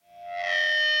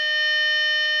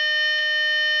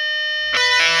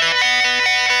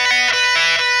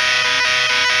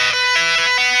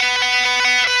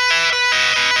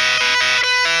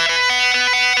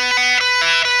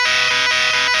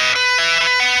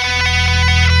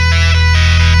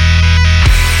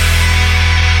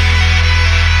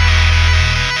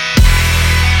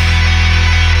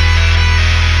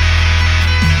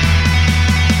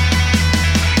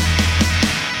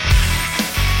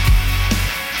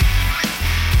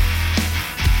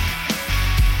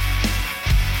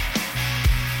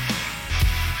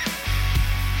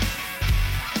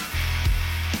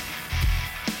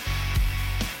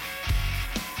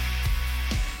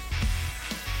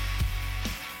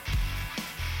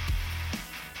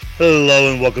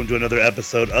Hello and welcome to another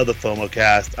episode of the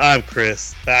FOMOcast. I'm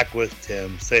Chris, back with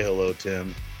Tim. Say hello,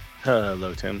 Tim.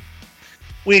 Hello, Tim.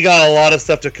 We got a lot of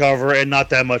stuff to cover and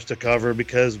not that much to cover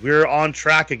because we're on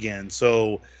track again.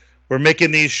 So we're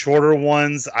making these shorter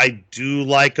ones. I do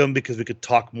like them because we could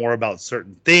talk more about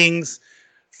certain things.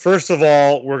 First of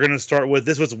all, we're going to start with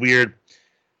this was weird.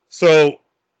 So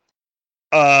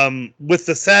with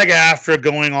the SAG-AFTRA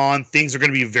going on, things are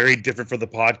going to be very different for the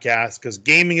podcast because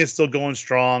gaming is still going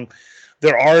strong.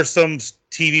 There are some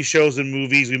TV shows and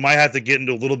movies. We might have to get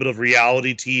into a little bit of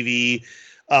reality TV.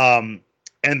 And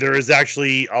there is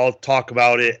actually, I'll talk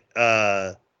about it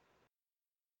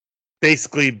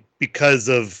basically because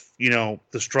of, the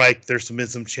strike. There's been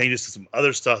some changes to some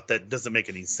other stuff that doesn't make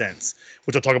any sense,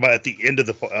 which I'll talk about at the end of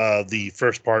the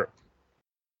first part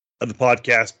of the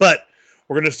podcast. But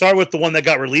we're going to start with the one that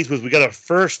got released. We got a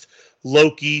first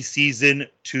Loki season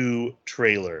 2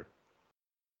 trailer.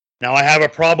 Now, I have a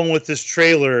problem with this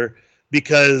trailer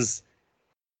because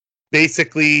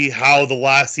basically how the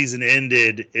last season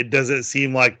ended, it doesn't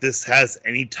seem like this has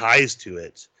any ties to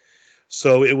it.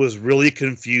 So it was really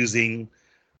confusing.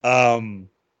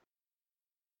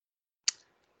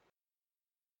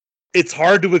 It's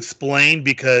hard to explain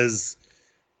because,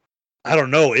 I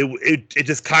don't know, it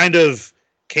just kind of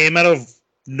came out of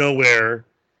nowhere.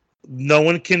 No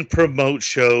one can promote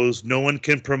shows. No one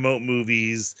can promote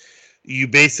movies. You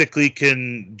basically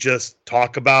can just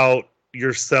talk about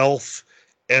yourself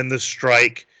and the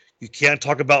strike. You can't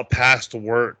talk about past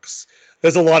works.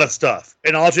 There's a lot of stuff.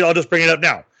 And I'll just bring it up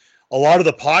now. A lot of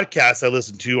the podcasts I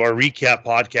listen to are recap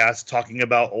podcasts talking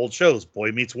about old shows.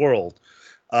 Boy Meets World.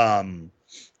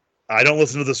 I don't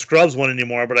listen to the Scrubs one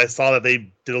anymore, but I saw that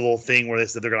they did a little thing where they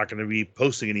said they're not going to be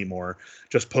posting anymore,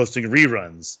 just posting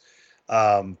reruns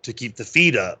to keep the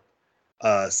feed up.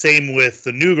 Same with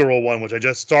the New Girl one, which I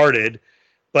just started,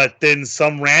 but then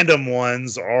some random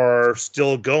ones are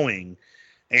still going.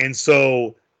 And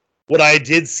so what I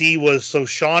did see was, so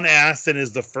Sean Astin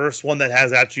is the first one that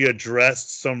has actually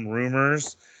addressed some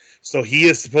rumors. So he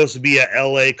is supposed to be at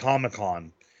LA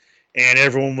Comic-Con. And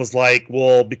everyone was like,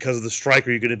 well, because of the strike,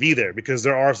 are you going to be there? Because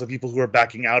there are some people who are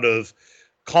backing out of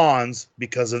cons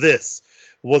because of this.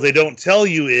 What they don't tell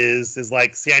you is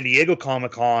like San Diego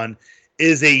Comic-Con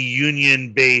is a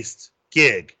union-based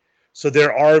gig. So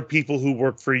there are people who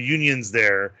work for unions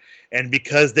there. And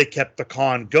because they kept the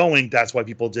con going, that's why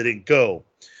people didn't go.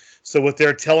 So what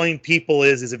they're telling people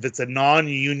is if it's a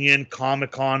non-union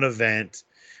Comic-Con event,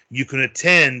 you can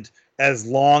attend as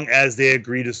long as they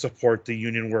agree to support the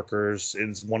union workers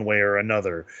in one way or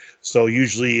another. So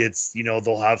usually it's,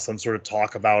 they'll have some sort of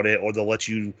talk about it, or they'll let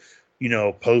you,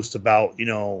 post about,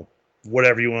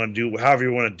 whatever you want to do, however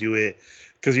you want to do it.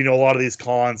 Because, a lot of these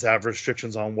cons have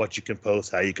restrictions on what you can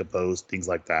post, how you can post, things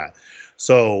like that.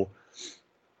 So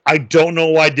I don't know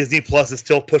why Disney Plus is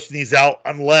still pushing these out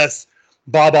unless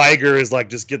Bob Iger is like,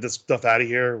 just get this stuff out of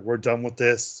here. We're done with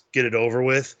this. Get it over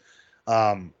with.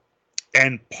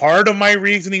 And part of my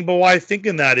reasoning but why I'm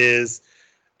thinking that is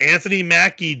Anthony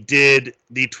Mackie did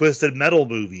the Twisted Metal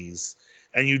movies,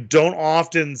 and you don't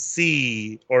often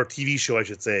see, or TV show I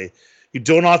should say, you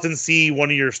don't often see one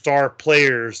of your star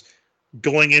players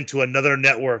going into another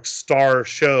network star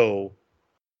show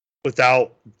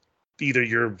without either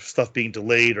your stuff being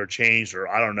delayed or changed, or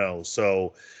I don't know.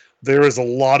 So there is a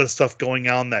lot of stuff going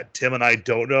on that Tim and I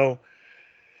don't know.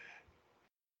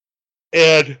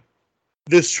 And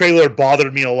this trailer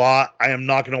bothered me a lot. I am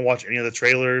not going to watch any of the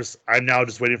trailers. I'm now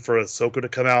just waiting for Ahsoka to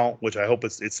come out, which I hope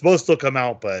it's supposed to still come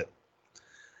out, but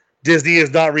Disney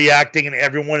is not reacting, and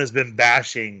everyone has been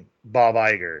bashing Bob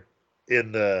Iger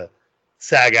in the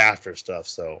SAG-AFTRA stuff.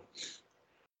 So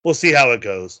we'll see how it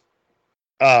goes.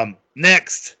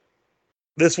 Next,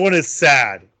 this one is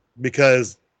sad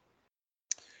because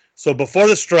so before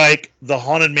the strike, the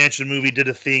Haunted Mansion movie did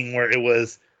a thing where it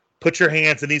was put your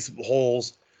hands in these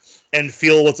holes and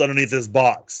feel what's underneath this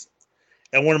box.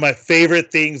 And one of my favorite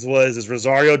things was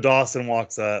Rosario Dawson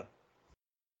walks up,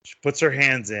 she puts her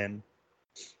hands in,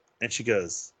 and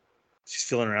she's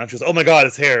feeling around. She goes, oh my God,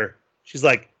 it's hair. She's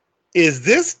like, is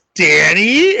this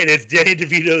Danny? And it's Danny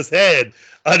DeVito's head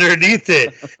underneath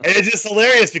it. And it's just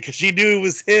hilarious because she knew it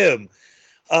was him.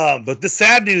 But the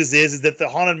sad news is that the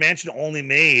Haunted Mansion only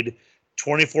made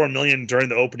 $24 million during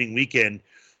the opening weekend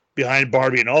behind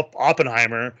Barbie and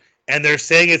Oppenheimer. And they're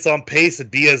saying it's on pace to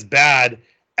be as bad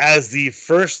as the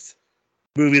first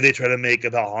movie they try to make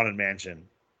about Haunted Mansion.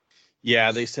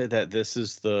 Yeah, they said that this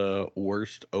is the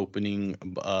worst opening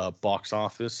box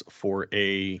office for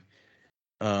a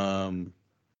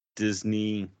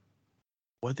Disney.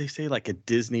 What'd they say? Like a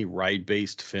Disney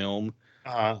ride-based film.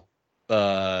 Uh-huh.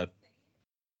 Uh,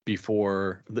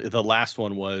 before the last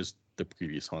one was the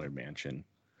previous Haunted Mansion.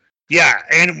 Yeah,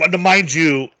 and to mind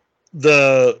you,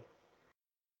 the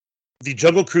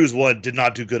Jungle Cruise one did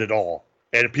not do good at all,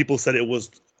 and people said it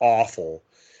was awful,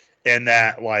 and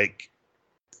that like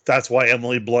that's why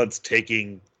Emily Blunt's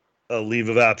taking a leave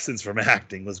of absence from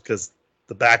acting, was because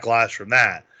the backlash from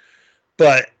that.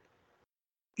 But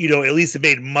at least it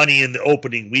made money in the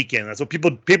opening weekend. That's what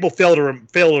people fail to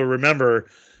remember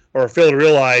or fail to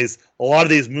realize. A lot of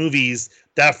these movies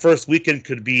that first weekend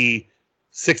could be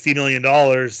 $60 million,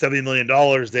 $70 million.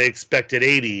 They expected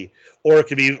 80, or it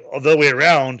could be the other way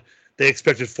around. They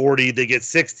expected 40, they get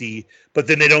 60, but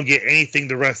then they don't get anything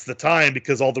the rest of the time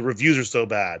because all the reviews are so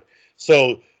bad.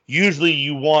 So usually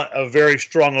you want a very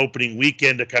strong opening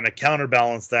weekend to kind of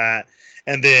counterbalance that,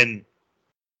 and then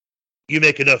you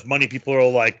make enough money, people are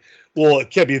like, well, it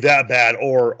can't be that bad,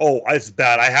 or, oh, it's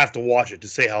bad, I have to watch it to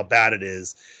say how bad it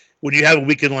is. When you have a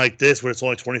weekend like this where it's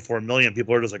only 24 million,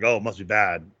 people are just like, oh, it must be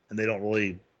bad, and they don't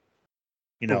really,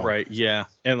 Right, yeah.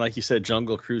 And like you said,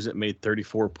 Jungle Cruise, it made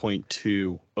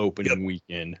 34.2 opening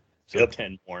weekend, so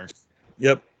 10 more.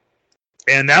 Yep.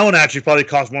 And that one actually probably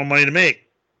cost more money to make.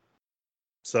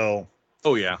 So.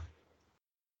 Oh, yeah.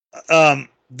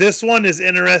 This one is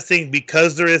interesting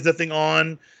because there is nothing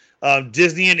on.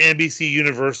 Disney and NBC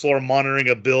Universal are monitoring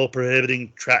a bill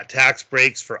prohibiting tax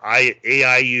breaks for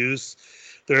AI use.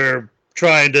 They're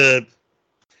trying to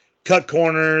cut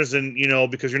corners, and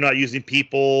because you're not using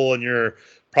people and you're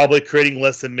probably creating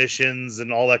less emissions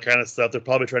and all that kind of stuff, they're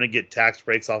probably trying to get tax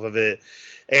breaks off of it,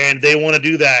 and they want to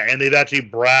do that. And they've actually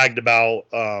bragged about,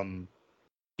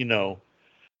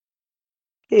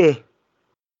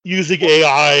 using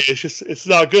AI. It's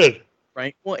not good.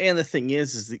 Right. Well, and the thing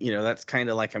is that, that's kind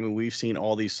of like, I mean, we've seen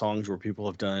all these songs where people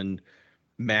have done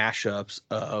mashups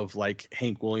of like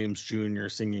Hank Williams Jr.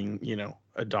 singing,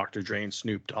 a Dr. Dre and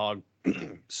Snoop Dogg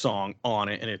song on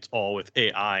it, and it's all with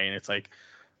AI, and it's like,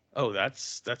 oh,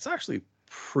 that's actually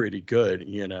pretty good.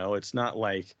 It's not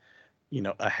like,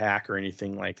 a hack or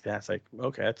anything like that. It's like,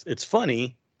 okay, it's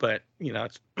funny, but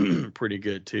it's pretty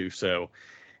good too. So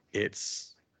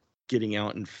it's getting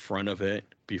out in front of it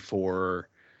before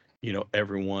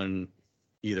everyone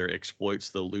either exploits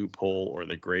the loophole or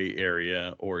the gray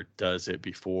area, or does it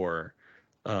before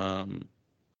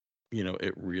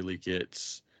it really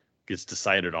gets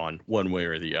decided on one way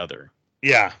or the other.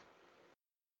 Yeah.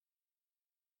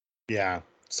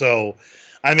 So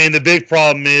I mean, the big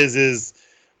problem is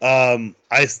I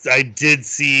did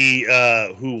see,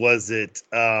 who was it?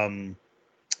 I'll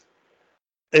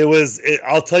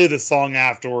tell you the song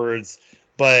afterwards,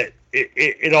 but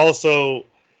it also,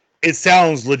 it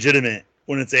sounds legitimate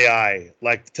when it's AI.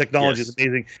 Like, the technology is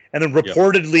amazing. And then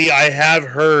reportedly, I have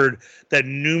heard that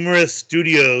numerous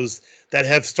studios that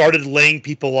have started laying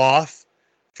people off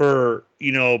for,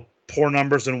 poor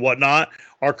numbers and whatnot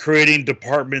are creating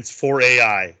departments for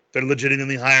AI. They're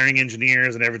legitimately hiring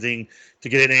engineers and everything to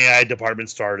get an AI department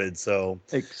started. So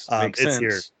makes it's sense.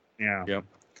 here. Yeah. Yep.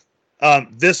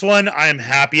 This one I'm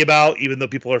happy about, even though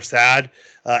people are sad.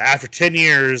 After 10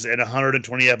 years and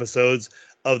 120 episodes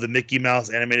of the Mickey Mouse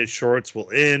animated shorts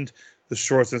will end. The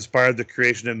shorts inspired the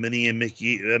creation of Minnie and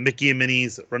Mickey and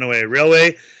Minnie's Runaway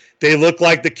Railway. They look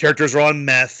like the characters are on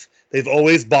meth. They've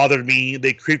always bothered me.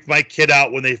 They creeped my kid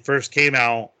out when they first came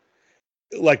out,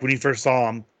 like when he first saw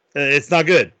them. It's not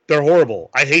good. They're horrible.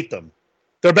 I hate them.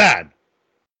 They're bad.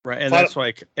 Right, and that's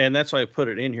why I put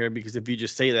it in here, because if you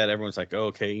just say that, everyone's like, oh,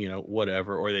 okay,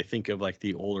 whatever, or they think of like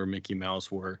the older Mickey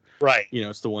Mouse, where right,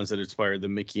 it's the ones that inspired the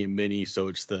Mickey and Minnie, so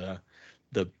it's the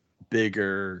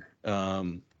bigger, I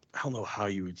don't know how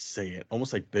you would say it,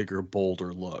 almost like bigger,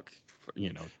 bolder look,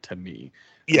 to me.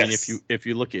 Yes. I mean, if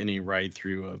you look at any ride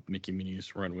through of Mickey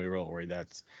Minnie's Runaway Railway,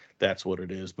 that's what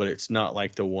it is. But it's not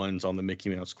like the ones on the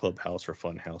Mickey Mouse Clubhouse or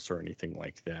Funhouse or anything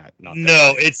like that.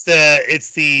 No, it's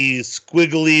the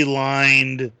squiggly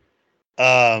lined.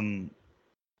 And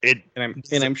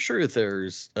I'm sure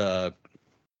there's a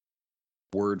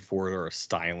word for it or a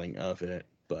styling of it,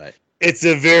 but it's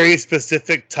a very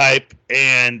specific type,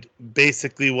 and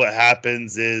basically what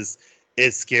happens is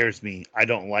it scares me. I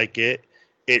don't like it.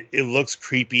 It looks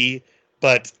creepy,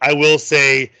 but I will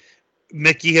say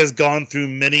Mickey has gone through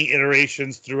many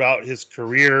iterations throughout his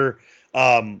career,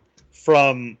 from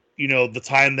the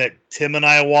time that Tim and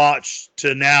I watched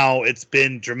to now. It's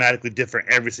been dramatically different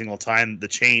every single time. The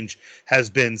change has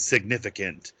been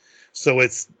significant. So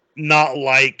it's not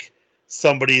like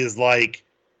somebody is like,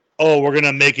 oh, we're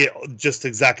gonna make it just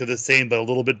exactly the same but a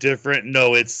little bit different.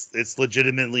 No, it's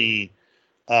legitimately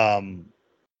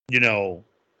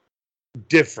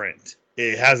different.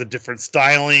 It has a different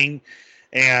styling,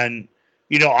 and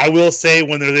I will say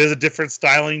when there is a different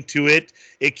styling to it,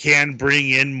 it can bring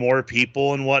in more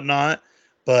people and whatnot.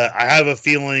 But I have a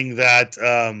feeling that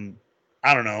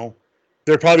I don't know,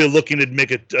 they're probably looking to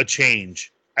make a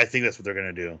change. I think that's what they're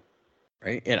gonna do.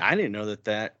 Right, and I didn't know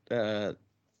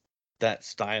that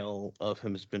style of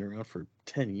him has been around for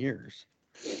 10 years.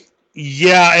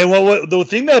 Yeah, and what the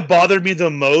thing that bothered me the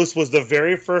most was the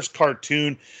very first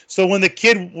cartoon. So when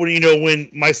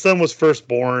my son was first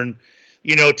born,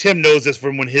 Tim knows this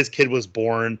from when his kid was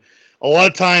born. A lot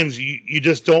of times you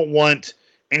just don't want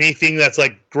anything that's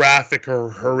like graphic or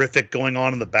horrific going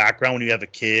on in the background when you have a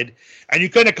kid. And you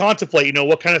kind of contemplate,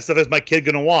 what kind of stuff is my kid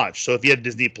going to watch? So if you had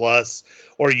Disney Plus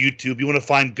or YouTube, you want to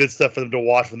find good stuff for them to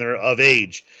watch when they're of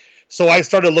age. So I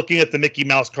started looking at the Mickey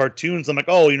Mouse cartoons. I'm like,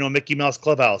 oh, Mickey Mouse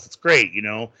Clubhouse. It's great.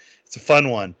 It's a fun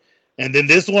one. And then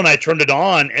this one, I turned it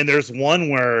on, and there's one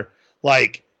where,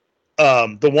 like,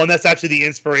 the one that's actually the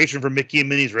inspiration for Mickey and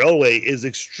Minnie's Railway is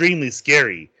extremely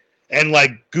scary. And,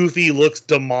 like, Goofy looks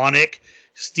demonic,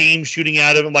 steam shooting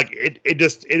out of him. Like,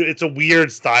 it's a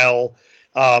weird style.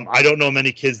 I don't know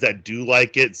many kids that do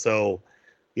like it. So,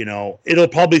 it'll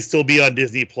probably still be on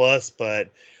Disney Plus, but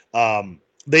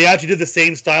they actually did the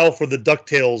same style for the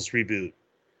DuckTales reboot.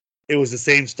 It was the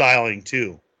same styling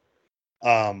too.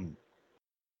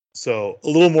 So a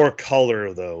little more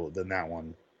color though than that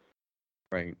one.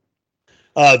 Right.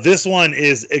 This one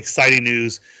is exciting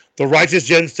news. The Righteous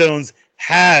Gemstones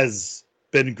has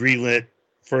been greenlit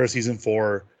for season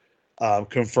 4,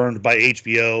 confirmed by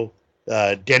HBO.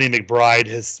 Danny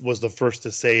McBride was the first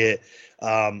to say it.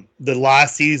 The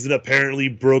last season apparently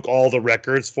broke all the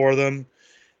records for them.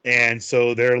 And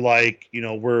so they're like,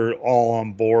 we're all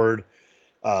on board.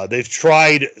 They've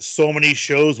tried so many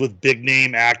shows with big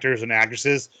name actors and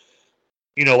actresses.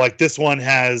 Like this one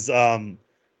has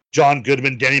John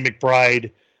Goodman, Danny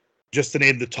McBride, just to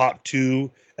name the top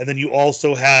 2. And then you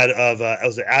also had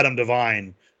Adam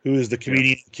Devine, who is the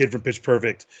comedian kid from Pitch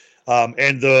Perfect.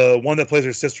 And the one that plays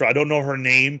her sister, I don't know her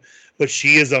name, but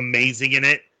she is amazing in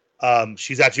it.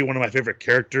 She's actually one of my favorite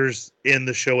characters in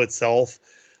the show itself.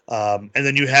 And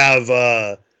then you have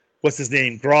what's his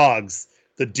name, Groggs,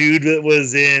 the dude that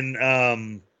was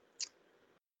in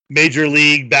Major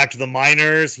League, Back to the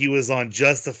Minors. He was on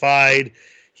Justified.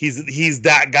 He's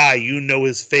that guy.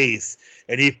 His face,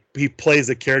 and he plays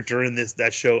a character in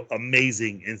that show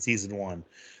amazing in season 1.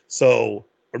 So,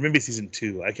 or maybe season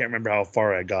 2. I can't remember how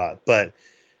far I got, but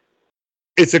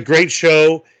it's a great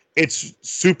show. It's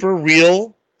super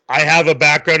real. I have a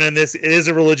background in this. It is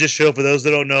a religious show. For those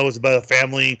that don't know, it's about a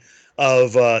family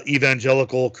of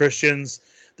evangelical Christians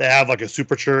that have like a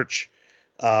super church.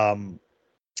 And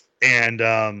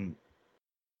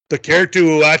the character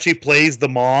who actually plays the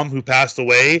mom who passed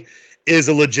away is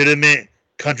a legitimate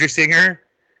country singer.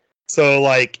 So,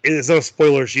 like, it's no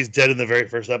spoiler. She's dead in the very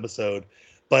first episode.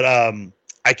 But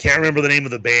I can't remember the name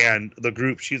of the band, the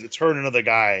group. It's her and another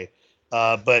guy.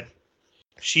 But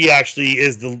she actually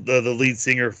is the lead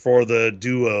singer for the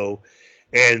duo.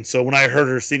 And so when I heard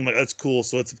her sing, I'm like, that's cool.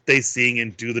 So they sing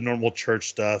and do the normal church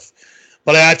stuff.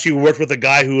 But I actually worked with a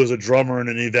guy who was a drummer in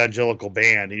an evangelical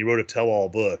band. And he wrote a tell-all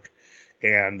book.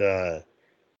 And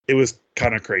it was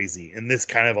kind of crazy. And this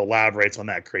kind of elaborates on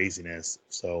that craziness.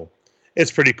 So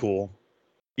it's pretty cool.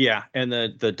 Yeah. And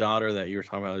the daughter that you were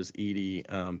talking about is Edie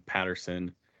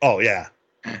Patterson. Oh, yeah.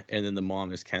 And then the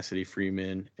mom is Cassidy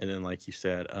Freeman. And then, like you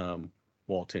said,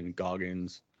 Walton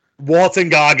Goggins. Walton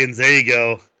Goggins, there you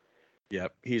go.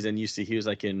 Yep, he's in UC. He was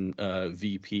like in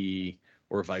VP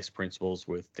or vice principals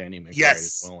with Danny McBride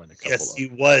yes. as well. In a couple he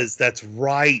was. That's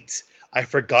right. I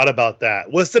forgot about that.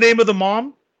 What's the name of the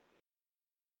mom?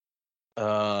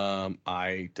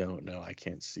 I don't know. I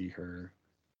can't see her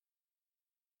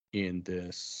in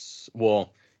this.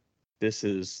 Well, this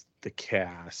is the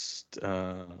cast.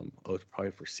 It's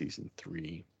probably for season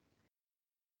 3.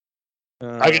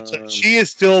 I can tell she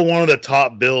is still one of the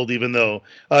top billed, even though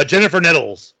Jennifer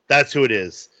Nettles, that's who it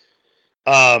is.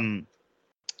 What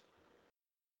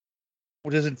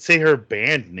does it say her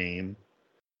band name?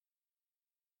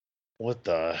 What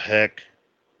the heck?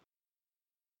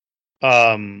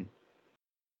 The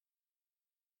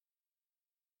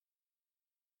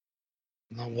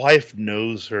wife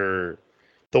knows her.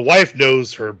 The wife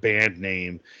knows her band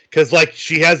name because, like,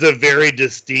 she has a very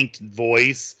distinct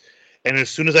voice. And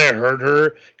as soon as I heard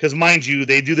her, because mind you,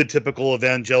 they do the typical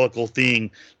evangelical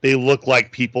thing. They look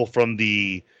like people from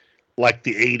the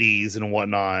 80s and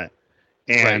whatnot.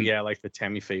 And right, yeah, like the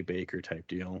Tammy Faye Baker type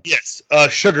deal. Yes,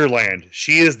 Sugarland.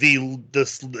 She is the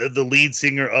lead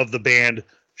singer of the band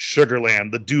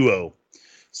Sugarland, the duo.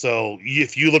 So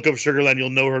if you look up Sugarland, you'll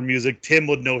know her music. Tim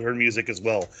would know her music as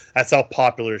well. That's how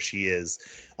popular she is.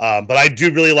 But I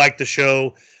do really like the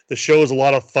show. The show is a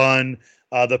lot of fun.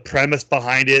 The premise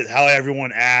behind it, how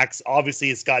everyone acts. Obviously,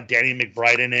 it's got Danny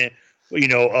McBride in it,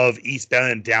 of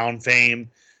Eastbound and Down fame.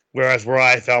 Whereas where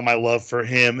I found my love for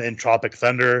him in Tropic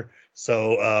Thunder.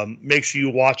 So make sure you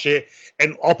watch it.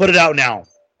 And I'll put it out now.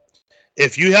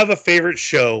 If you have a favorite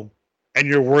show and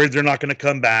you're worried they're not going to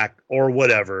come back or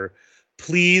whatever,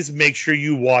 please make sure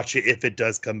you watch it if it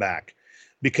does come back,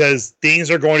 because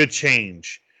things are going to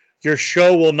change. Your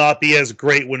show will not be as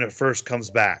great when it first comes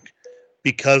back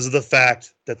because of the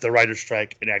fact that the writer's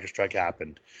strike and actor strike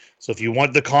happened. So if you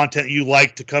want the content you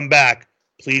like to come back,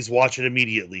 please watch it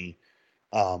immediately.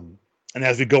 And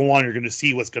as we go on, you're going to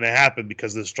see what's going to happen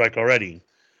because of the strike already.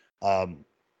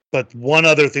 But one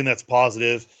other thing that's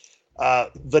positive,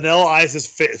 Vanilla Ice's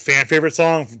fan favorite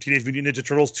song from Teenage Mutant Ninja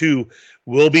Turtles 2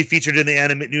 will be featured in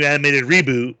the new animated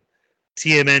reboot,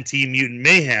 TMNT Mutant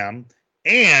Mayhem.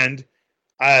 And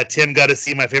Tim got to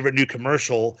see my favorite new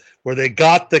commercial where they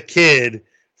got the kid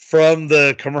from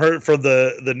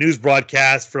the news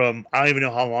broadcast from, I don't even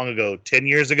know how long ago, 10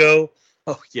 years ago.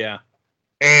 Oh, yeah.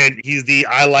 And he's the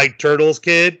I Like Turtles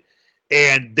kid.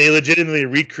 And they legitimately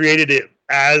recreated it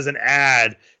as an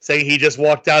ad saying he just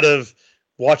walked out of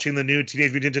watching the new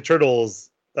Teenage Mutant Ninja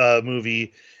Turtles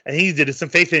movie, and he did some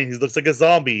fake things. He looks like a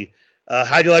zombie.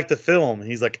 How do you like the film? And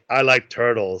he's like, I like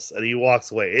turtles. And he walks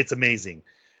away. It's amazing.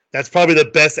 That's probably the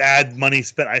best ad money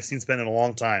I've seen spent in a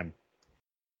long time.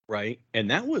 Right. And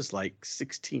that was like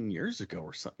 16 years ago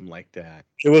or something like that.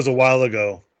 It was a while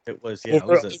ago. It was, yeah,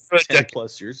 over 10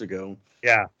 plus years ago.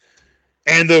 Yeah.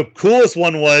 And the coolest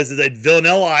one was that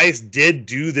Vanilla Ice did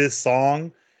do this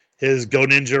song, his Go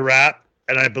Ninja rap.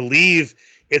 And I believe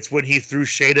it's when he threw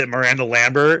shade at Miranda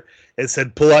Lambert and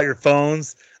said, pull out your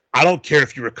phones. I don't care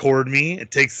if you record me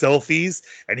and take selfies.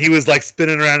 And he was like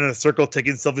spinning around in a circle,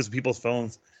 taking selfies with people's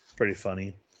phones. Pretty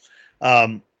funny.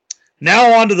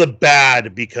 Now on to the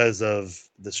bad because of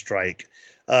the strike.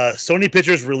 Sony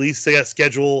Pictures release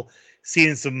schedule,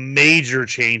 seeing some major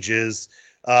changes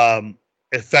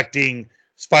affecting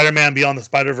Spider-Man Beyond the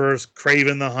Spider-Verse,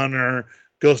 Kraven the Hunter,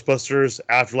 Ghostbusters,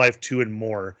 Afterlife 2, and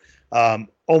more.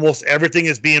 Almost everything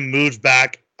is being moved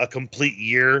back a complete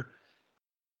year.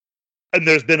 And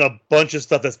there's been a bunch of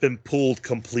stuff that's been pulled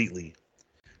completely.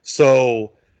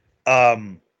 So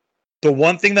the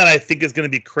one thing that I think is going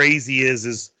to be crazy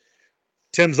is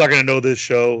Tim's not going to know this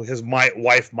show. His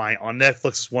wife might. On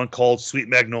Netflix, one called Sweet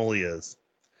Magnolias.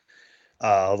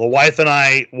 The wife and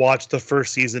I watched the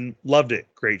first season, loved it.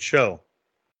 Great show.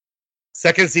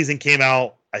 Second season came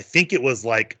out, I think it was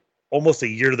like almost a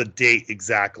year to the date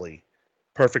exactly.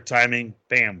 Perfect timing.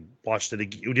 Bam. Watched it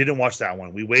again. We didn't watch that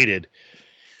one. We waited.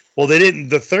 Well, they didn't.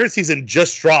 The third season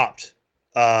just dropped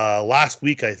last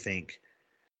week, I think.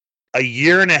 A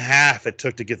year and a half it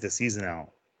took to get the season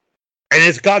out. And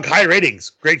it's got high ratings.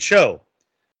 Great show.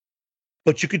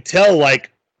 But you could tell, like,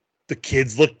 the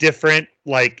kids look different.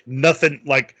 Like, nothing.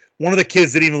 Like, one of the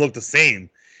kids didn't even look the same.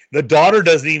 The daughter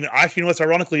doesn't even. Actually, you know what's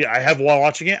ironically? While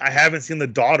watching it, I haven't seen the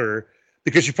daughter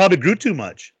because she probably grew too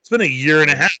much. It's been a year and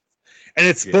a half. And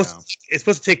it's supposed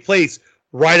to take place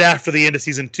right after the end of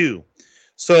season 2.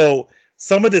 So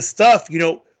some of this stuff,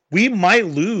 we might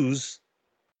lose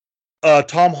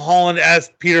Tom Holland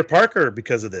as Peter Parker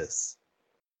because of this.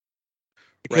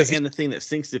 Right. And the thing that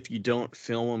stinks, if you don't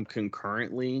film them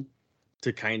concurrently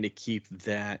to kind of keep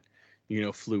that,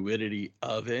 fluidity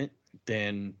of it,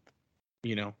 then,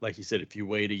 like you said, if you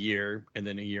wait a year and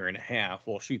then a year and a half,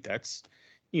 well, shoot, that's,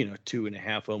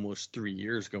 2.5, almost 3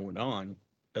 years going on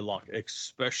a lot,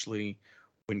 especially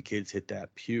when kids hit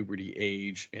that puberty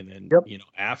age. And then,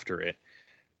 after it,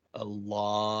 a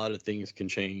lot of things can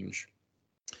change.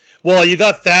 Well, you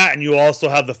got that. And you also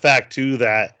have the fact too,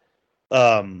 that,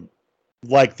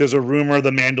 like there's a rumor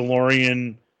the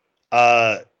Mandalorian,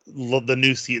 the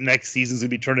next season's gonna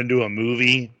be turned into a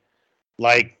movie.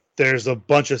 Like there's a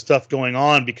bunch of stuff going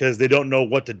on because they don't know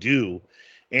what to do.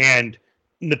 And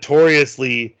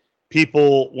notoriously,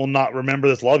 people will not remember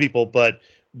this, a lot of people, but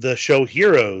the show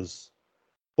Heroes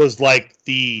was like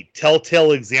the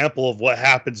telltale example of what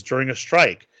happens during a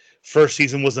strike. First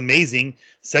season was amazing.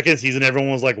 Second season,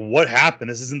 everyone was like, what happened?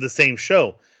 This isn't the same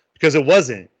show. Because it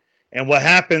wasn't. And what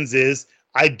happens is,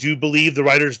 I do believe the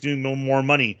writers do more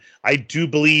money. I do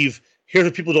believe, here's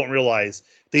what people don't realize.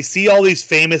 They see all these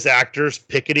famous actors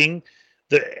picketing.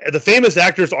 The famous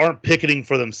actors aren't picketing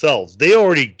for themselves. They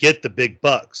already get the big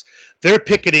bucks. They're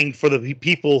picketing for the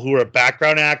people who are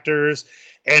background actors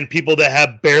and people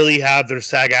that barely have their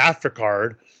SAG-AFTRA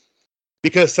card,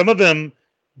 because some of them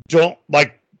don't,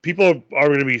 like people are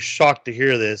going to be shocked to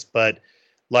hear this, but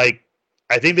like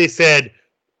I think they said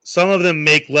some of them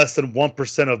make less than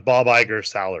 1% of Bob Iger's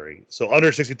salary, so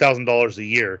under $60,000 a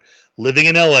year, living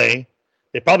in LA.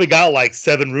 They probably got like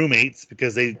 7 roommates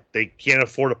because they can't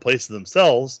afford a place to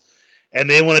themselves, and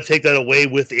they want to take that away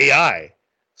with AI.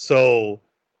 So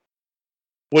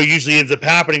what usually ends up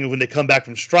happening when they come back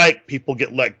from strike, people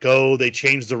get let go. They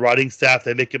change the writing staff.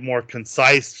 They make it more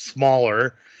concise,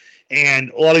 smaller. And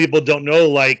a lot of people don't know,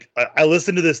 like, I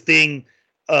listened to this thing,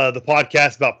 the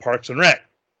podcast about Parks and Rec,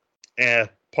 and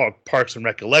Parks and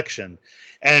Recollection.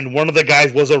 And one of the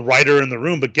guys was a writer in the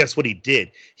room, but guess what he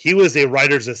did? He was a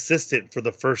writer's assistant for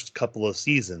the first couple of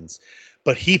seasons,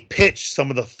 but he pitched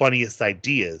some of the funniest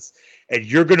ideas. And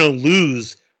you're going to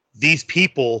lose these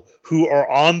people who are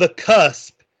on the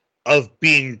cusp of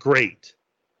being great.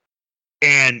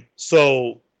 And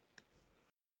so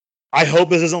I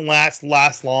hope this doesn't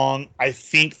last long. I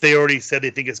think they already said they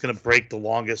think it's going to break the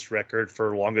longest record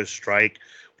for longest strike,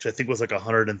 which I think was like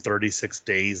 136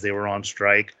 days they were on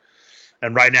strike.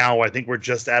 And right now, I think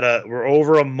we're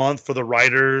over a month for the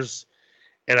writers,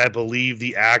 and I believe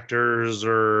the actors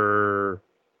are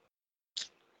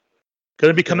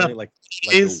going to be coming out like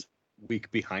a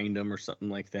week behind them or something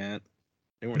like that.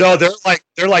 No,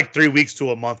 they're like 3 weeks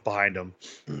to a month behind them.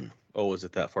 Oh, is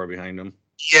it that far behind them?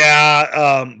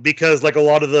 Yeah, because like a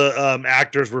lot of the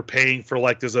actors were paying for,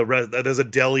 like, there's a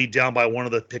deli down by one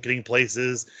of the picketing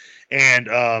places, and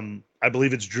I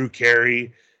believe it's Drew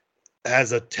Carey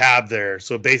has a tab there.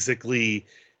 So basically,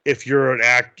 if you're an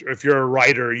actor, if you're a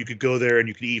writer, you could go there and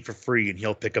you could eat for free, and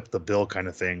he'll pick up the bill, kind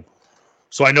of thing.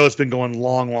 So I know it's been going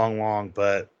long,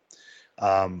 but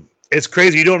it's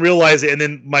crazy. You don't realize it. And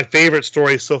then my favorite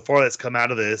story so far that's come out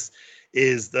of this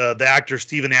is the actor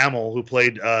Stephen Amell, who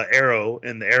played Arrow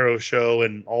in the Arrow show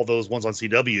and all those ones on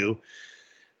CW.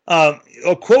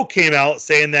 A quote came out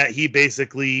saying that he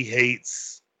basically he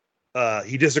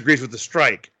disagrees with the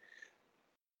strike.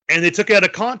 And they took it out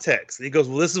of context. And he goes,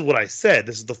 well, this is what I said.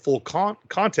 This is the full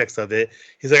context of it.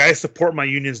 He's like, I support my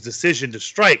union's decision to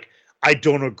strike. I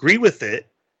don't agree with it.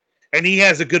 And he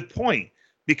has a good point,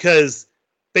 because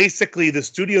basically the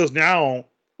studios now,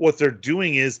 what they're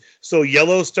doing is, so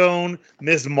Yellowstone,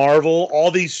 Ms. Marvel,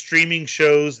 all these streaming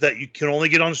shows that you can only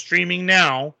get on streaming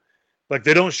now, like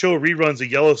they don't show reruns of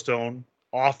Yellowstone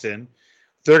often.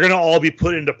 They're going to all be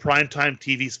put into primetime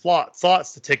TV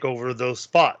slots to take over those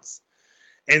spots.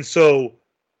 And so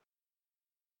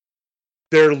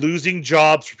they're losing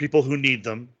jobs for people who need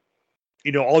them.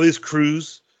 You know, all these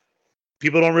crews,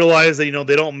 people don't realize that,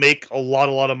 they don't make a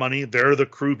lot of money. They're the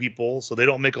crew people, so they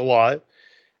don't make a lot.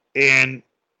 And,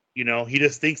 he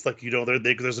just thinks like,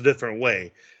 there's a different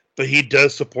way. But he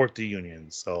does support the union.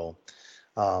 So,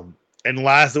 and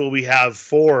lastly, what we have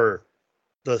for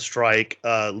the strike,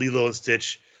 Lilo and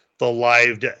Stitch, the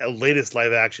latest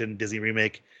live action Disney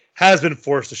remake, has been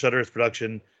forced to shutter its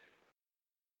production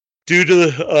due to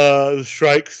the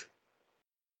strikes,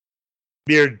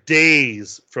 mere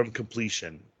days from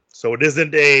completion. So it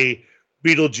isn't a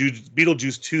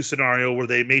Beetlejuice 2 scenario where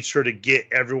they made sure to get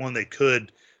everyone they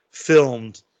could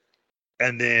filmed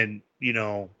and then,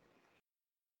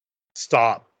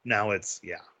 stop. Now it's,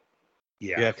 yeah.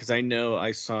 Because I know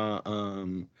I saw,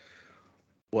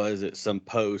 was it some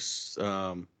posts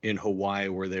in Hawaii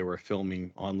where they were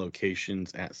filming on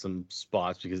locations at some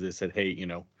spots because they said, hey,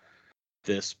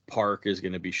 this park is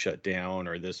going to be shut down,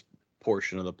 or this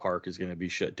portion of the park is going to be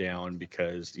shut down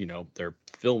because, they're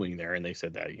filming there. And they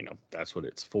said that, that's what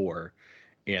it's for.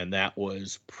 And that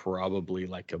was probably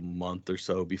like a month or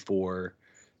so before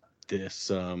this,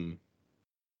 the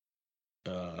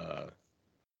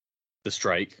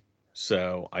strike.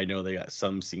 So I know they got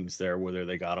some scenes there, whether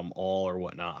they got them all or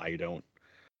whatnot. I don't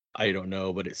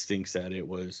know, but it stinks that it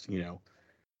was,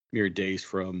 mere days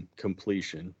from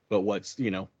completion. But what's,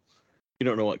 you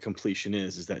don't know what completion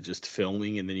is. Is that just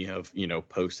filming and then you have,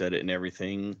 post edit and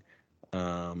everything,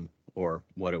 or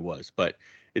what it was? But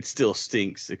it still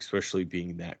stinks, especially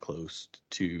being that close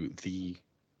to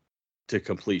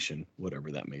completion,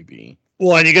 whatever that may be.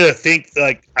 Well, and you got to think,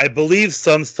 like, I believe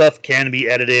some stuff can be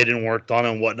edited and worked on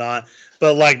and whatnot,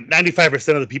 but like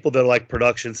 95% of the people that are like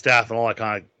production staff and all that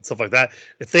kind of stuff like that,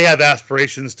 if they have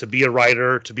aspirations to be a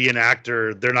writer, to be an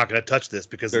actor, they're not going to touch this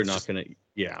because they're not going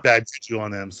to, bad juju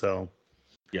on them. So,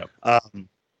 yep. I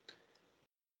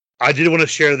did want to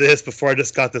share this before I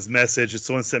just got this message.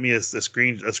 Someone sent me a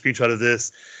screenshot of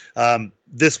this.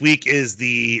 This week is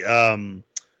the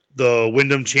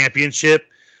Wyndham Championship.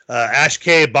 Ash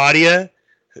K. Badia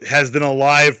has been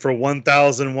alive for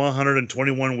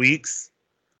 1,121 weeks.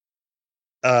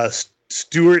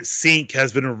 Stuart Sink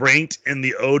has been ranked in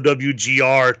the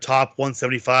OWGR top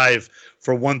 175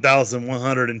 for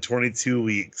 1,122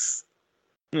 weeks.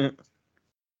 Mm.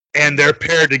 And they're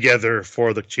paired together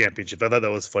for the championship. I thought that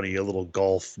was funny, a little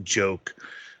golf joke.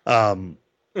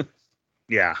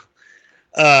 Yeah.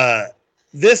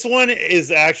 This one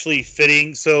is actually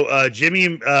fitting. So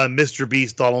Jimmy Mr.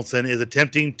 Beast Donaldson is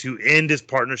attempting to end his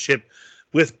partnership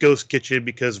with Ghost Kitchen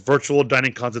because virtual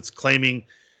dining concepts claiming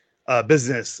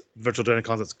virtual dining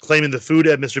concepts claiming the food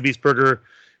at Mr. Beast Burger,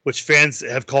 which fans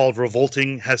have called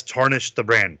revolting, has tarnished the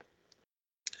brand.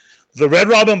 The Red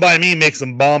Robin by me makes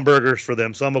some bomb burgers for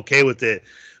them, so I'm okay with it.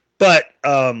 But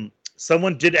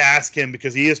someone did ask him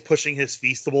because he is pushing his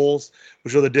Feastables,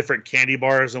 which are the different candy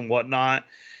bars and whatnot.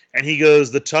 And he goes,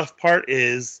 the tough part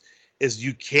is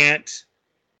you can't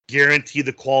guarantee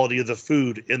the quality of the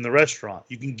food in the restaurant.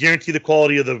 You can guarantee the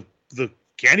quality of the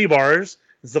candy bars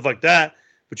and stuff like that,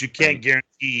 but you can't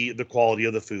guarantee the quality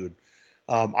of the food.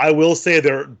 I will say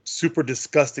they're super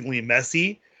disgustingly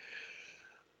messy,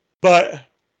 but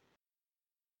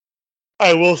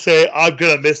I will say I'm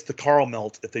going to miss the Carl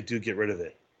Melt if they do get rid of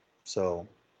it. So,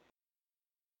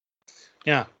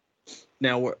 yeah.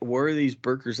 Now, where are these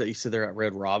burgers that you said they're at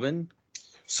Red Robin?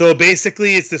 So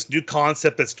basically, it's this new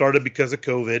concept that started because of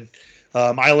COVID.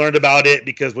 I learned about it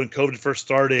because when COVID first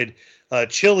started,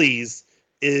 Chili's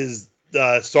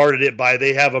started it by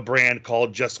they have a brand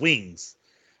called Just Wings.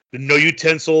 No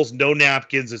utensils, no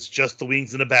napkins. It's just the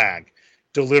wings in a bag.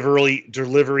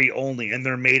 Delivery only, and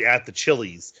they're made at the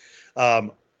Chili's.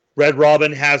 Red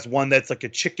Robin has one that's like a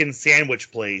chicken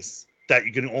sandwich place that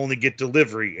you can only get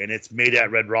delivery, and it's made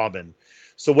at Red Robin.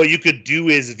 So what you could do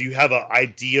is if you have an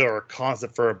idea or a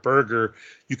concept for a burger,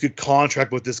 you could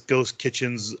contract with this Ghost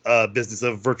Kitchen's business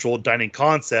of virtual dining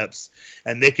concepts,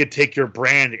 and they could take your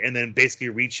brand and then basically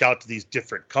reach out to these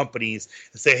different companies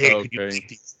and say, hey, could you make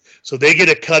these? So they get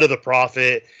a cut of the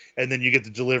profit, and then you get the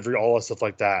delivery, all that stuff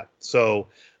like that. So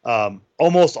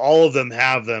almost all of them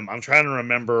have them. I'm trying to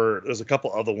remember. There's a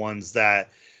couple other ones that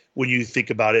when you think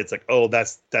about it, it's like, oh,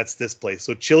 that's this place.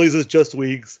 So Chili's is Just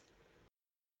Wings.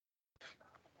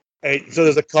 So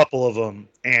there's a couple of them,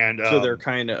 and so they're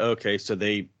kind of okay. So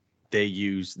they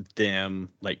use them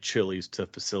like Chili's to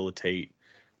facilitate,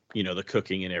 the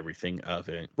cooking and everything of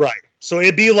it. Right. So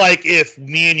it'd be like if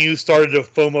me and you started a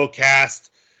FOMO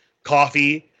cast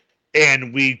coffee,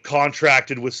 and we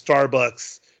contracted with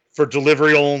Starbucks for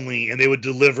delivery only, and they would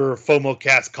deliver FOMO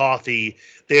cast coffee.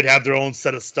 They'd have their own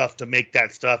set of stuff to make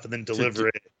that stuff and then deliver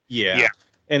it. Yeah.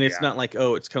 And it's not like,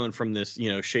 oh, it's coming from this,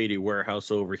 shady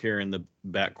warehouse over here in the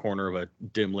back corner of a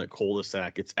dim lit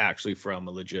cul-de-sac. It's actually from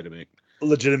a legitimate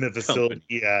facility.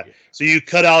 Yeah. So you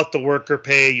cut out the worker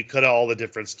pay, you cut out all the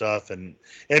different stuff, and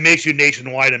it makes you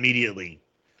nationwide immediately.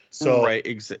 So right,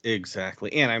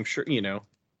 exactly. And I'm sure,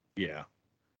 yeah.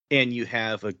 And you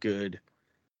have a good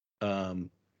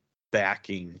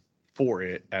backing for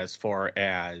it as far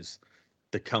as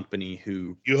the company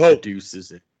who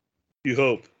produces it. You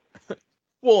hope.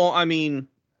 Well, I mean,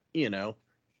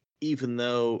 even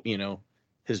though,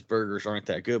 his burgers aren't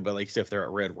that good, but like you said, if they're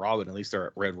at Red Robin, at least they're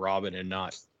at Red Robin and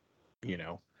not,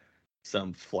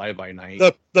 some fly by night.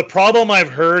 The problem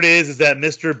I've heard is that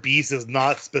Mr. Beast is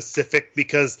not specific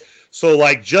because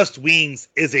like Just Wings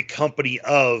is a company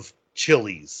of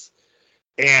Chili's.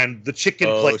 And the chicken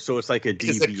place. So it's like a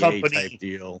DBA type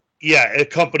deal. Yeah, a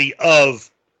company of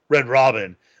Red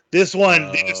Robin. This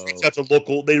one, they just reach out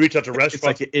to they reach out to restaurants. It's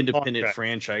like an independent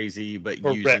franchisee, but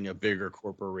using a bigger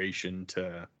corporation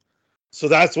to. So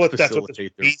that's what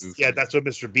Mr. Beast. Yeah, that's what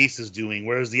Mr. Beast is doing.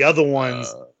 Whereas the other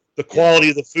ones, the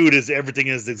quality of the food everything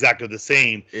is exactly the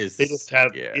same. They just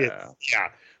have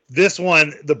This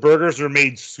one, the burgers are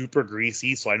made super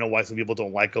greasy, so I know why some people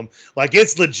don't like them. Like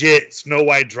it's legit Snow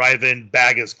White drive-in,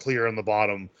 bag is clear on the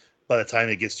bottom by the time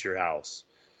it gets to your house.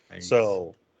 Nice.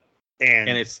 So.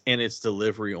 And it's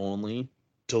delivery only.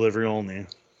 Delivery only.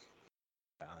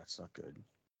 Yeah, that's not good.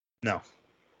 No.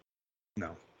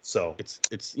 So it's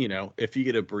if you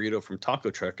get a burrito from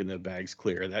Taco Truck and the bag's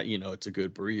clear, that it's a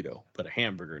good burrito, but a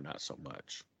hamburger not so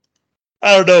much.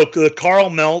 I don't know. The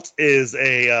Carl Melt is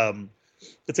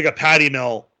it's like a patty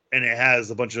melt, and it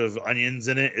has a bunch of onions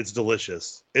in it. It's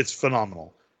delicious. It's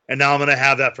phenomenal. And now I'm gonna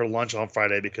have that for lunch on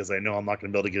Friday because I know I'm not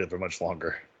gonna be able to get it for much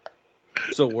longer.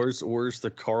 So where's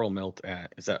the Carl Melt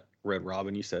at? Is that Red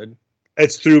Robin, you said?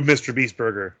 It's through Mr. Beast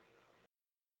Burger.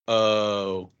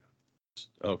 Oh.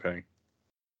 Okay.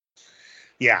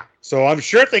 Yeah. So I'm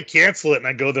sure if they cancel it and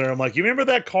I go there, I'm like, you remember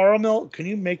that Carl Melt? Can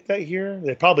you make that here?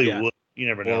 They probably would. You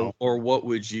never know. Or what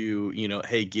would you,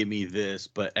 hey, give me this,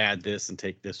 but add this and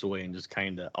take this away and just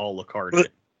kind of a la carte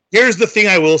it. Here's the thing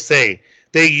I will say.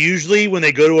 They usually, when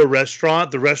they go to a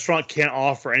restaurant, the restaurant can't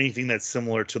offer anything that's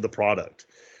similar to the product.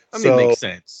 I mean, makes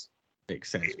sense.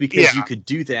 Makes sense because Yeah. you could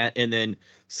do that and then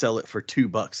sell it for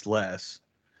 $2 less,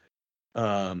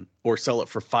 or sell it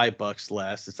for $5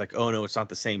 less. It's like, oh no, it's not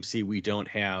the same. See, we don't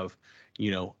have,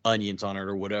 onions on it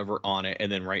or whatever on it, and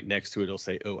then right next to it, it'll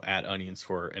say, oh, add onions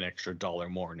for an extra $1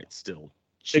 more, and it's still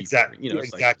cheaper. Exactly.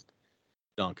 It's exactly. like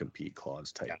non-compete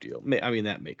clause type deal. I mean,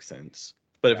 that makes sense.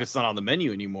 But if it's not on the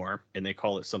menu anymore and they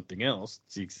call it something else,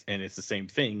 and it's the same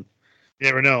thing, you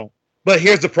never know. But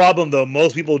here's the problem, though.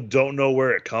 Most people don't know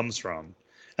where it comes from.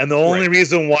 And the only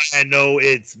reason why I know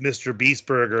it's Mr. Beast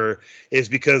Burger is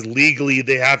because legally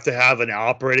they have to have an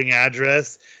operating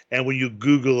address. And when you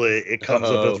Google it, it comes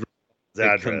up as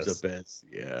address. It comes up as,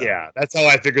 Yeah, that's how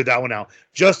I figured that one out.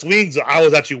 Just Wings, I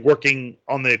was actually working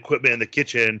on the equipment in the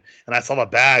kitchen, and I saw the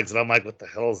bags, and I'm like, what the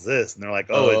hell is this? And they're like,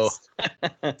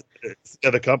 it's the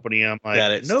other company. I'm like,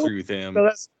 that it's through them. No,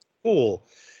 that's cool.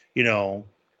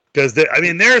 Because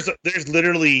there's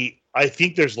literally, I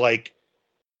think there's like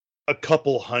a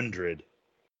couple hundred.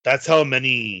 That's how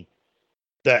many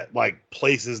that like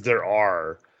places there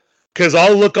are. Because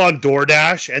I'll look on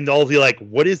DoorDash and they'll be like,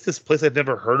 what is this place I've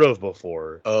never heard of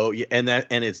before? Oh yeah, and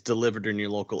it's delivered in your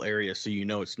local area, so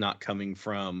it's not coming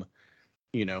from,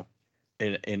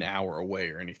 an hour away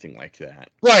or anything like that.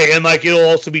 Right, and like it'll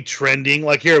also be trending.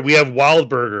 Like here, we have Wild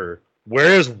Burger.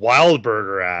 Where is Wild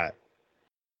Burger at?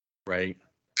 Right.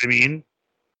 I mean,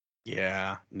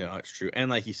 yeah, no, it's true.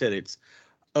 And like you said, it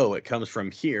comes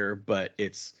from here, but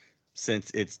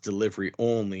since it's delivery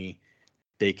only,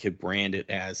 they could brand it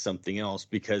as something else,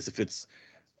 because if it's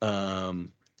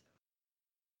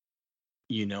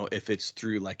if it's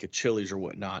through like a Chili's or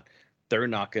whatnot, they're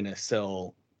not going to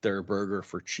sell their burger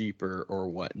for cheaper or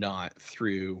whatnot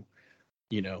through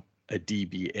a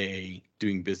DBA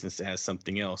doing business as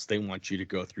something else. They want you to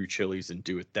go through Chili's and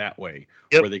do it that way.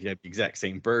 Yep. Where they get the exact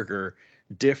same burger,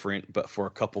 different but for a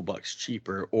couple bucks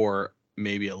cheaper, or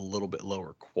maybe a little bit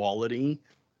lower quality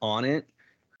on it,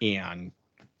 and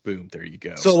boom, there you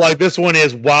go. So like this one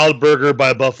is Wild Burger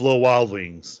by Buffalo Wild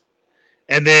Wings.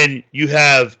 And then you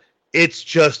have It's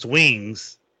Just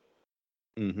Wings.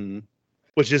 Mm-hmm.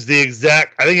 Which is I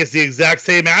think it's the exact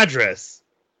same address.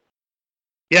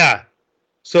 Yeah.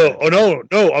 So,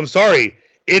 no, I'm sorry.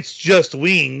 It's Just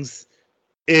Wings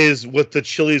is what the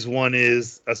Chili's one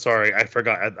is. Sorry, I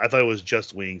forgot. I thought it was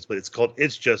Just Wings, but it's called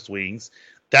It's Just Wings.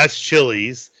 That's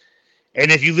Chili's.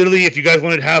 And if you guys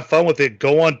wanted to have fun with it,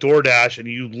 go on DoorDash and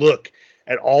you look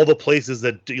at all the places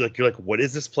that you're like, what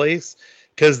is this place?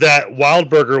 Because that Wild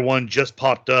Burger one just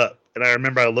popped up, and I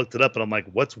remember I looked it up, and I'm like,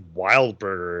 what's Wild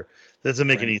Burger? That doesn't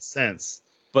make any sense.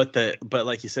 But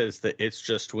like you said, it's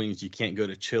Just Wings. You can't go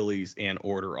to Chili's and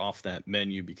order off that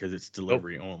menu because it's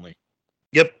delivery only.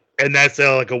 Yep, and that's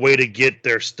like a way to get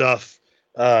their stuff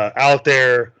out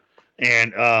there,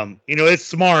 and it's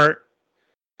smart.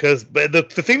 But the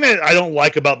thing that I don't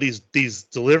like about these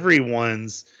delivery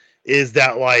ones is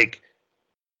that like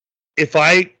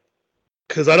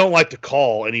because I don't like to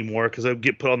call anymore because I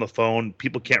get put on the phone.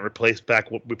 People can't repeat back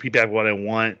what I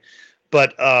want.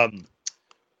 But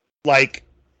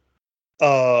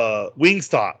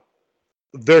Wingstop,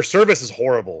 their service is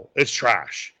horrible. It's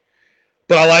trash.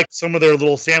 But I like some of their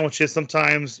little sandwiches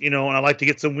sometimes, and I like to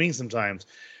get some wings sometimes.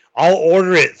 I'll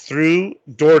order it through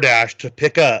DoorDash to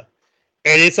pick up,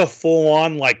 and it's a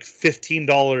full-on like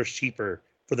 $15 cheaper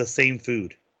for the same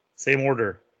food, same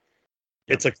order.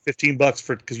 Yep. It's like $15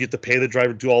 because you have to pay the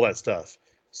driver to do all that stuff.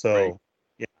 So,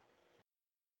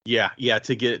 yeah,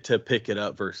 to pick it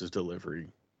up versus delivery.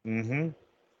 Mm-hmm.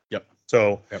 Yep.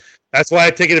 So that's why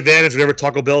I take advantage whenever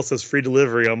Taco Bell says free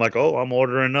delivery. I'm like, oh, I'm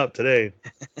ordering up today.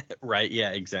 Right. Yeah.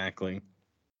 Exactly.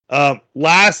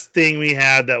 Last thing we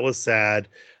had that was sad.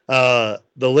 The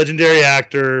legendary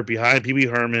actor behind Pee Wee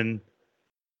Herman,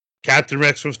 Captain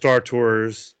Rex from Star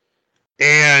Tours,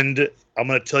 and I'm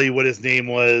going to tell you what his name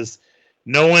was.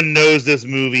 No one knows this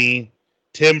movie.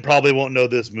 Tim probably won't know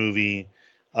this movie.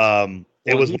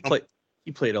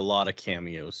 He played a lot of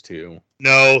cameos too.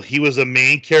 No, he was a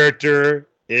main character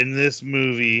in this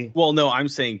movie. Well, no, I'm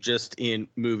saying just in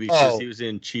movies. Because he was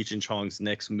in Cheech and Chong's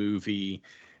next movie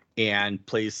and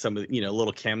plays some of the,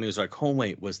 little cameos like, oh,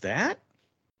 wait, was that?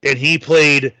 And he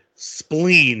played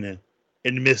Spleen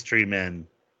in Mystery Men.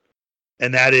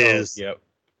 And that is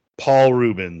Paul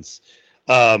Rubens.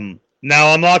 Now,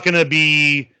 I'm not going to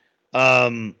be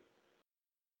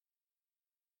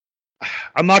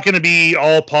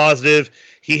all positive.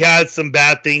 He had some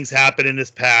bad things happen in his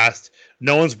past.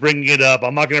 No one's bringing it up.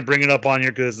 I'm not going to bring it up on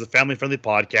here because it's a family-friendly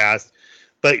podcast.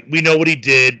 But we know what he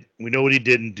did. We know what he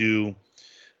didn't do.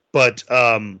 but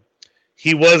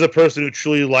he was a person who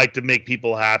truly liked to make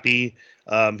people happy.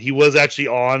 He was actually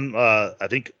on. I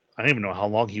don't even know how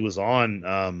long he was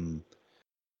on.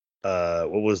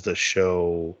 What was the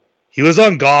show? He was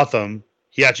on Gotham.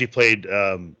 He actually played.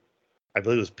 I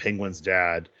believe it was Penguin's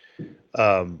dad.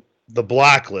 The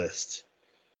Blacklist.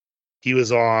 He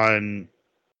was on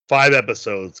 5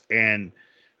 episodes, and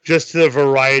just the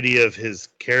variety of his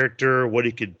character, what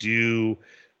he could do.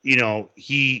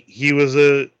 He was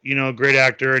a great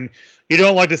actor, and you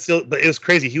don't like to still, but it was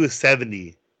crazy. He was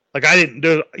 70. Like I didn't,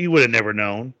 you would have never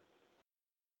known.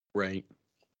 Right.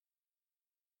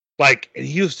 Like, and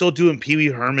he was still doing Pee Wee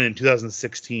Herman in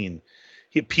 2016.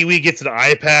 Pee Wee gets an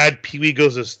iPad. Pee Wee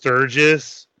goes to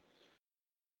Sturgis.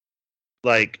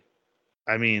 Like,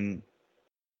 I mean,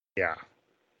 yeah.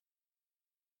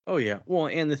 Oh yeah. Well,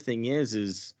 and the thing is,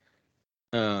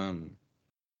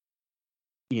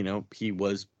 he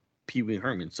was Pee Wee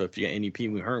Herman. So if you got any Pee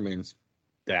Wee Hermans,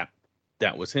 that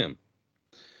was him.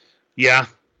 Yeah.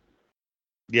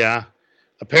 Yeah.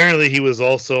 Apparently, he was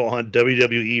also on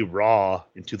WWE Raw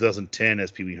in 2010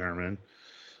 as Pee Wee Herman.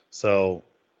 So,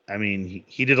 I mean,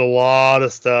 he did a lot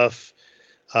of stuff.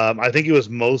 I think it was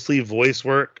mostly voice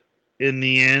work in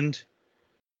the end.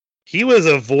 He was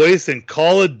a voice in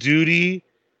Call of Duty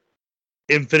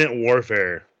Infinite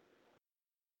Warfare.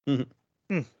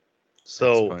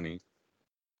 So, that's funny.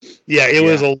 Yeah, it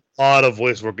was a lot of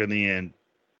voice work in the end.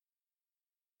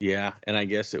 Yeah, and I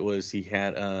guess it was he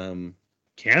had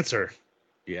cancer.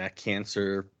 Yeah,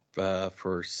 cancer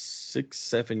for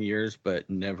 6-7 years, but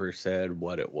never said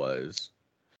what it was.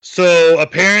 So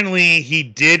apparently he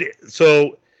did.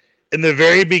 So in the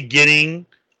very beginning,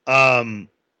 I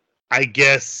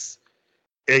guess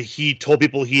he told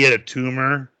people he had a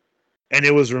tumor, and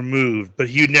it was removed, but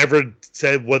he never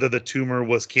said whether the tumor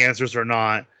was cancerous or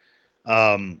not.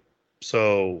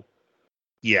 So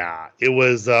yeah, it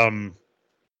was.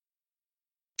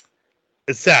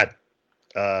 It's sad.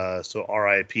 So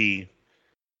R.I.P.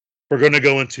 We're going to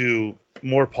go into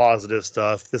more positive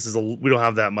stuff. We don't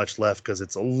have that much left because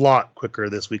it's a lot quicker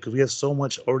this week because we have so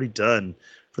much already done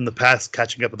from the past,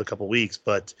 catching up in a couple weeks.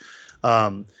 But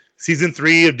season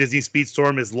 3 of Disney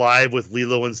Speedstorm is live with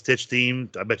Lilo and Stitch theme.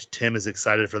 I bet you Tim is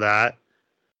excited for that.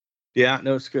 Yeah,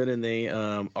 no, it's good. And they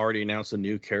already announced a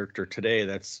new character today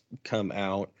that's come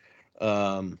out.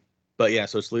 But yeah,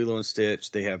 so it's Lilo and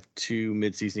Stitch. They have 2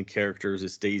 mid-season characters.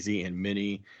 It's Daisy and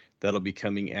Minnie that'll be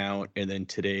coming out. And then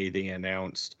today they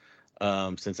announced,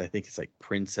 since I think it's like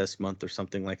Princess Month or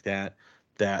something like that,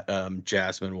 that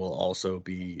Jasmine will also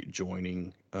be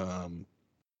joining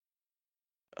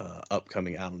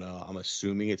upcoming. I don't know. I'm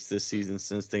assuming it's this season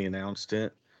since they announced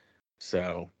it.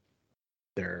 So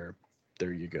there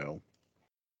you go.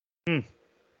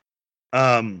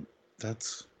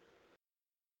 That's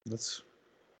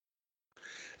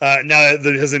now,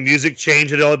 has the music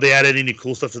changed at all? They added any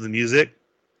cool stuff to the music?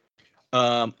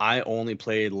 I only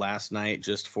played last night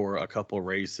just for a couple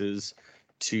races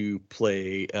to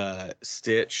play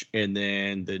Stitch and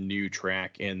then the new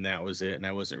track, and that was it. And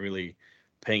I wasn't really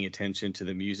paying attention to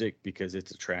the music because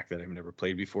it's a track that I've never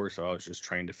played before, so I was just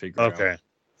trying to figure out.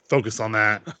 Focus on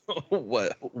that.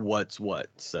 what's what.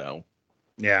 So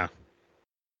yeah.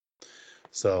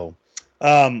 So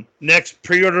next,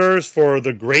 pre-orders for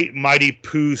the Great Mighty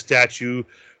Pooh statue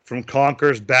from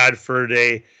Conker's Bad Fur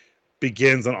Day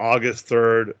begins on August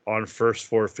 3rd on First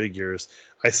 4 Figures.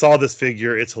 I saw this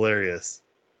figure. It's hilarious.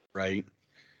 Right.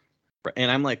 And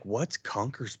I'm like, what's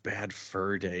Conker's Bad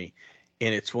Fur Day?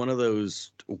 And it's one of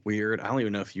those weird, I don't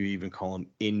even know if you even call them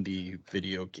indie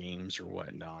video games or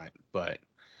whatnot. But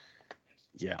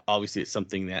yeah, obviously it's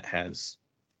something that has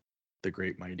the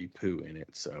Great Mighty Pooh in it.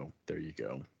 So there you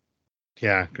go.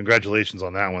 Yeah, congratulations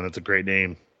on that one. That's a great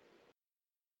name.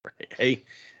 Right. Hey,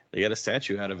 they got a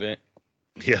statue out of it.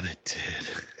 Yeah, they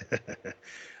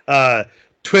did.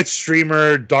 Twitch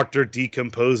streamer Dr.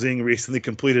 Decomposing recently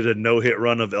completed a no-hit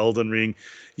run of Elden Ring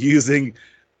using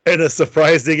a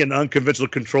surprising and unconventional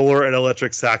controller and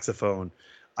electric saxophone.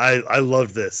 I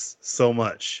love this so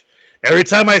much. Every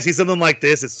time I see something like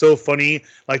this, it's so funny.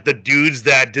 Like the dudes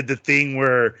that did the thing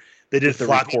where they did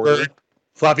Flappy Bird.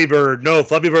 Flappy Bird,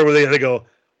 where they had to go.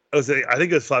 I think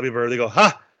it was Flappy Bird. They go,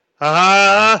 ha, ha,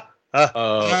 ha.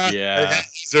 Oh, yeah.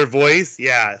 Their voice.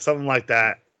 Yeah, something like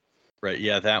that. Right.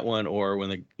 Yeah, that one. Or when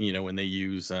they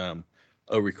use a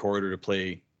recorder to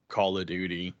play Call of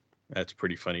Duty. That's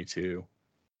pretty funny too.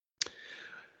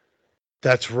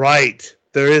 That's right.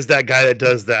 There is that guy that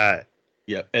does that.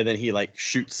 Yep. And then he like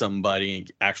shoots somebody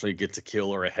and actually gets a kill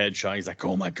or a headshot. He's like,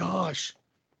 oh my gosh.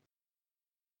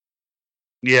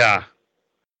 Yeah.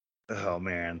 Oh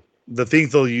man. The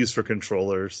things they'll use for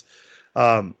controllers.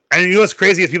 And you know what's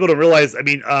crazy is people don't realize. I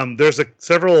mean, there's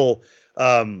several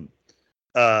um,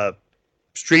 uh,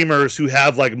 streamers who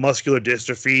have like muscular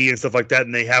dystrophy and stuff like that,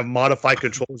 and they have modified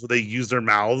controls where they use their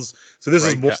mouths. So this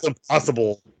is Right. more than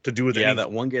possible to do with Yeah, anything.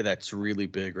 that one guy that's really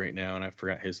big right now, and I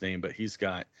forgot his name, but he's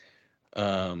got,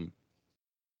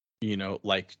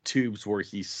 like tubes where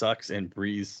he sucks and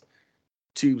breathes,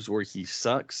 tubes where he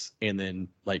sucks and then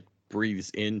like breathes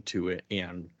into it,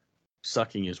 and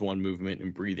sucking is one movement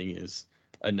and breathing is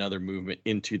another movement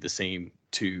into the same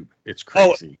tube. It's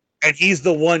crazy. And he's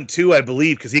the one too, I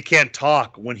believe, because he can't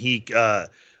talk. When he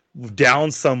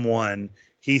downed someone,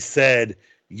 he said,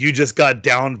 "You just got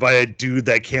downed by a dude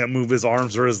that can't move his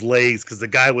arms or his legs," because the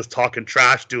guy was talking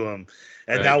trash to him,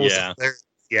 and that was hilarious.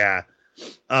 Yeah.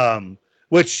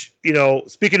 Which,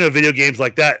 speaking of video games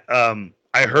like that,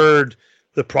 I heard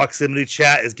the proximity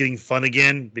chat is getting fun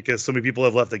again because so many people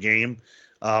have left the game.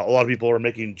 A lot of people are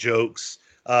making jokes.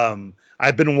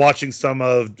 I've been watching some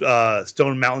of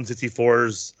Stone Mountain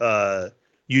 64's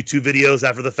YouTube videos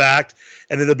after the fact,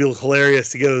 and then they'll be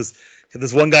hilarious.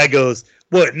 This one guy goes,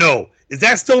 "What? No, is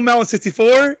that Stone Mountain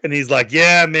 64?" And he's like,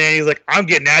 "Yeah, man." He's like, "I'm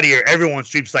getting out of here. Everyone's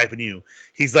stream sniping you."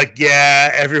 He's like, "Yeah,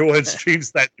 everyone's stream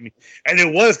sniping me." And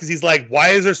it was because he's like, "Why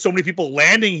is there so many people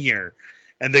landing here?"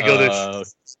 And they go,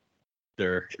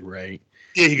 "They're right."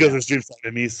 Yeah, he goes, "They're stream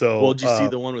sniping me." So, well, did you see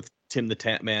the one with Tim the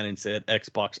Tap Man and said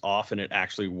Xbox off, and it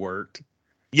actually worked?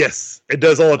 Yes, it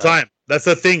does all the time. That's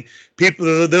the thing.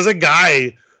 People, there's a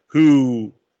guy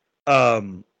who,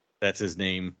 that's his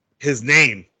name. His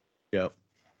name. Yep.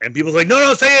 And people's like,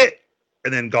 no, say it,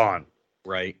 and then gone.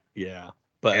 Right. Yeah.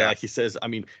 But like he says, I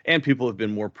mean, and people have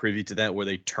been more privy to that where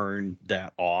they turned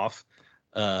that off.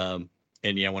 And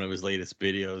yeah, one of his latest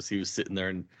videos, he was sitting there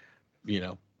in,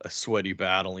 a sweaty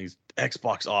battle, and he's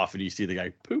Xbox off, and you see the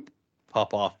guy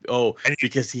pop off. Oh,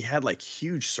 because he had like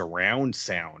huge surround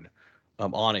sound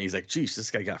on it. He's like, geez,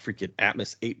 this guy got freaking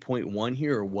Atmos 8.1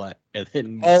 here or what? And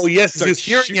then yes, he's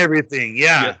hearing everything.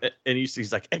 Yeah. And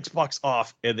he's like, Xbox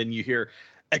off, and then you hear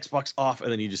Xbox off,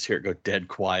 and then you just hear it go dead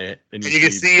quiet. And you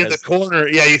can see in the corner.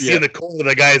 Yeah, you see in the corner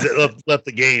the guys that left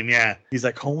the game. Yeah. He's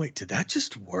like, oh wait, did that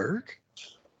just work?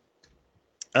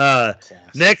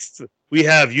 Next we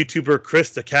have YouTuber Chris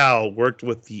the Cow worked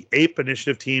with the Ape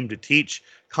Initiative team to teach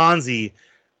Kanzi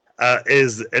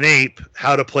is an ape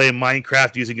how to play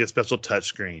Minecraft using a special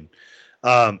touchscreen.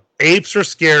 Apes are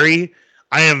scary.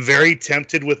 I am very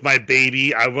tempted with my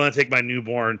baby. I want to take my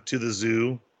newborn to the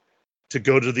zoo to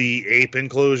go to the ape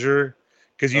enclosure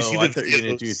because you see I thought you were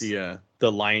going to do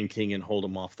the Lion King and hold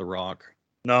him off the rock.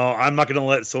 No, I'm not going to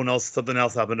let something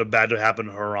else happen to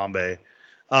Harambe.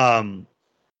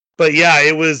 But yeah,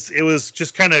 it was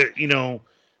just kind of,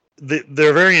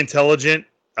 they're very intelligent.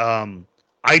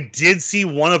 I did see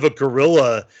one of a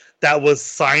gorilla that was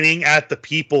signing at the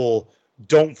people,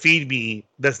 "Don't feed me."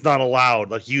 That's not allowed.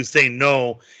 Like, he was saying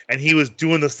no, and he was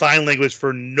doing the sign language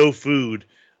for no food,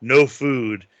 no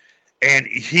food. And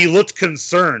he looked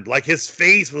concerned. Like, his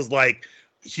face was like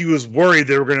he was worried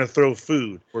they were going to throw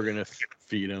food. We're going to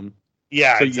feed him.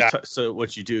 Yeah, so exactly. So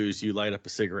what you do is you light up a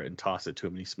cigarette and toss it to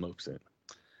him, and he smokes it.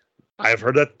 I've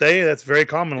heard that's very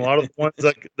common. A lot of ones,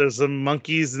 like, there's some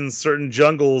monkeys in certain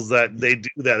jungles that they do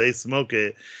that. They smoke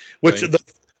it. Which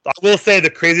I will say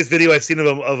the craziest video I've seen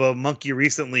of a monkey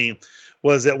recently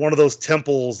was at one of those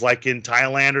temples, like in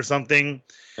Thailand or something.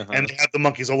 And they have the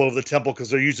monkeys all over the temple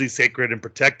because they're usually sacred and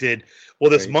protected.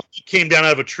 Well, this monkey came down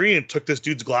out of a tree and took this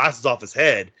dude's glasses off his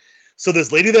head. So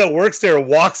this lady that works there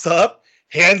walks up,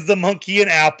 hands the monkey an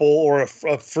apple or a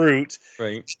fruit,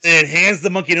 and hands the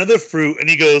monkey another fruit, and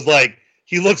he goes like,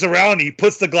 he looks around, he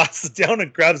puts the glasses down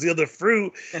and grabs the other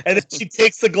fruit, and then she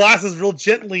takes the glasses real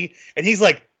gently, and he's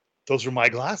like, "Those are my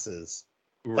glasses."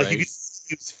 Like, he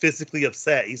was physically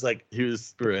upset. He's like, he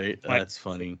was That's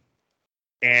funny.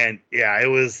 And yeah, it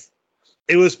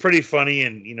was pretty funny,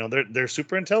 and they're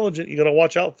super intelligent. You got to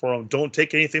watch out for them. Don't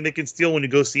take anything they can steal when you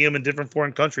go see them in different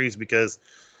foreign countries because,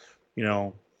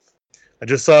 I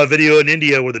just saw a video in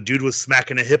India where the dude was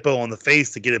smacking a hippo on the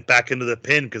face to get it back into the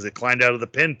pen because it climbed out of the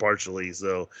pen partially.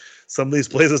 So some of these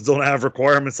places don't have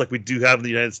requirements like we do have in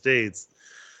the United States.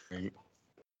 Right.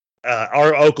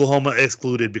 Our Oklahoma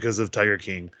excluded because of Tiger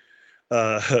King.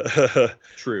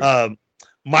 True.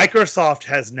 Microsoft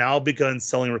has now begun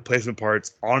selling replacement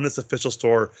parts on its official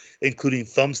store, including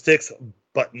thumbsticks,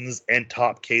 buttons, and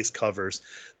top case covers.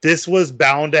 This was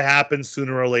bound to happen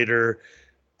sooner or later.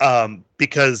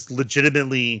 Because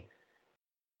legitimately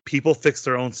people fix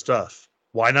their own stuff.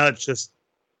 Why not just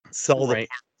sell the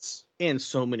parts? And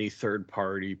so many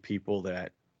third-party people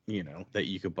that, that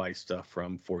you could buy stuff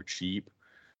from for cheap.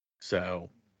 So,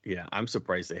 yeah, I'm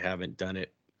surprised they haven't done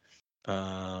it.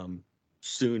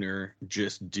 sooner,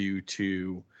 just due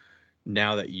to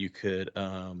now that you could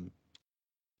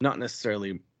not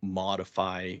necessarily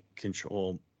modify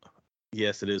control.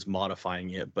 Yes, it is modifying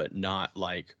it, but not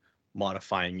like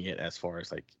modifying it as far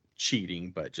as like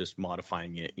cheating, but just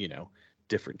modifying it,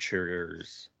 different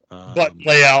triggers, Button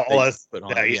layout, that all you that. put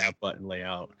on it. Yeah, button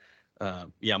layout.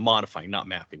 Yeah, modifying, not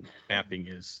mapping. Mapping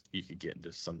is, you could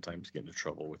sometimes get into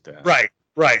trouble with that. Right,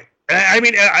 right. And I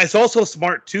mean, it's also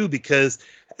smart too, because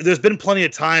there's been plenty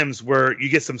of times where you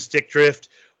get some stick drift,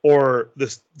 or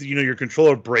this, your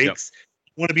controller breaks. Yep.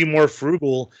 You want to be more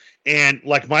frugal, and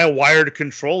like my wired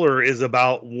controller is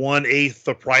about 1/8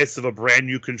 the price of a brand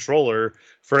new controller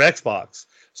for Xbox.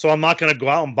 So I'm not going to go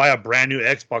out and buy a brand new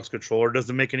Xbox controller. It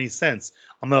doesn't make any sense.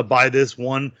 I'm going to buy this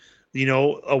one,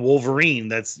 a Wolverine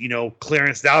that's,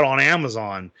 clearanced out on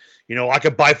Amazon. I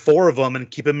could buy 4 of them and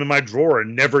keep them in my drawer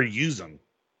and never use them,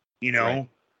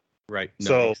 Right. No,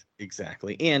 So,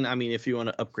 exactly. And I mean, if you want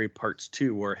to upgrade parts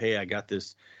too, where, hey, I got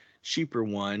this cheaper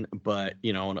one, but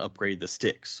I want to upgrade the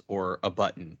sticks or a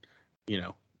button,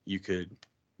 you could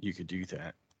do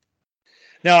that.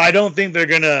 now I don't think they're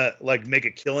going to like make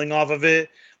a killing off of it,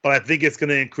 but I think it's going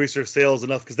to increase their sales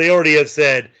enough, because they already have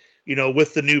said,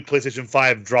 with the new PlayStation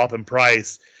 5 drop in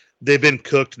price, they've been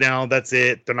cooked now. That's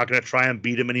it. They're not going to try and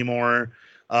beat them anymore.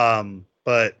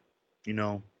 But,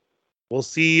 we'll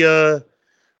see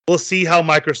we'll see how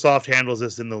Microsoft handles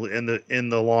this in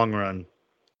the long run.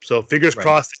 So fingers Right.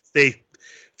 crossed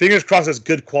fingers crossed it's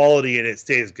good quality and it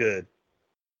stays good.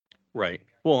 Right.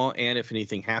 Well, and if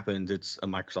anything happens, it's a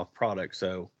Microsoft product,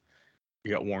 so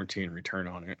you got warranty and return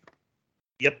on it.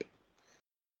 Yep.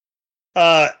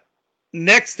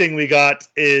 Next thing we got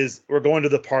is we're going to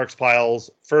the parks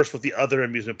piles, first with the other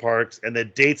amusement parks, and the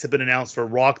dates have been announced for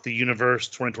Rock the Universe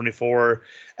 2024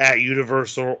 at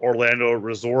Universal Orlando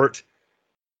Resort.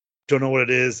 Don't know what it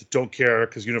is. Don't care,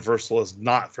 because Universal is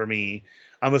not for me.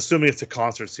 I'm assuming it's a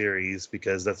concert series,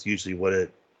 because that's usually what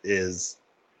it is.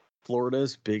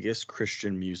 Florida's biggest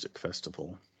Christian music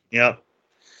festival. Yep.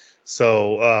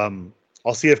 So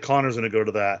I'll see if Connor's going to go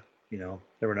to that.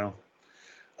 Never know.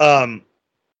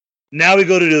 Now we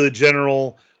go to the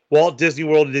general Walt Disney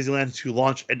World and Disneyland to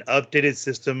launch an updated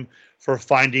system for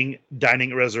finding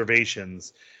dining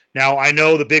reservations. Now, I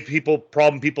know the big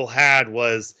problem people had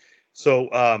was, so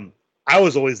I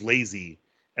was always lazy,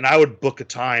 and I would book a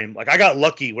time. Like, I got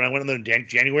lucky when I went in there in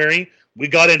January. We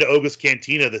got into Oga's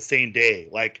Cantina the same day,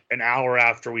 like an hour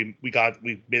after we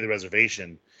made the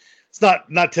reservation. It's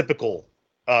not typical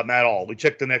at all. We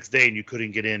checked the next day, and you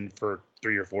couldn't get in for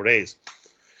 3 or 4 days.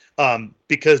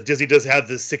 Because Disney does have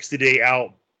this 60-day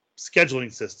out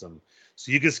scheduling system.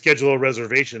 So you can schedule a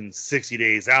reservation 60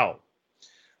 days out.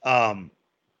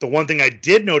 The one thing I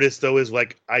did notice, though, is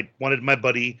like I wanted my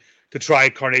buddy to try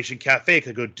Carnation Cafe.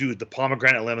 I go, dude, the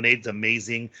pomegranate lemonade is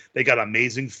amazing. They got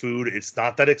amazing food. It's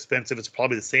not that expensive. It's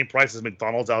probably the same price as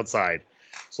McDonald's outside.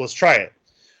 So let's try it.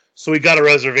 So we got a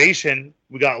reservation.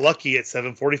 We got lucky at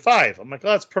 7:45. I'm like,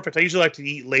 oh, that's perfect. I usually like to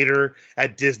eat later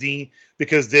at Disney,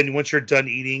 because then once you're done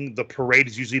eating, the parade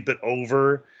is usually a bit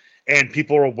over and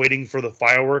people are waiting for the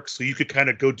fireworks. So you could kind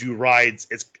of go do rides.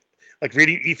 It's like,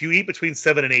 if you eat between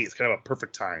 7 and 8, it's kind of a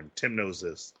perfect time. Tim knows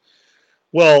this.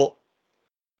 Well,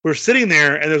 we're sitting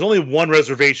there and there's only one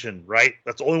reservation, right?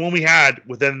 That's the only one we had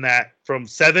within that, from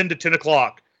 7 to 10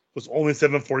 o'clock was only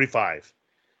 7:45.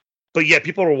 But yet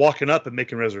people are walking up and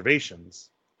making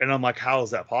reservations. And I'm like, how is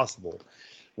that possible?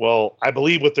 Well, I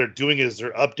believe what they're doing is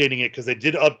they're updating it, because they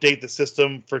did update the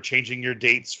system for changing your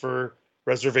dates for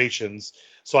reservations.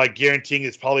 So I guarantee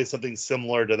it's probably something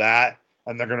similar to that,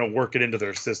 and they're going to work it into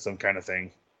their system, kind of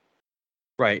thing.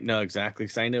 Right. No, exactly.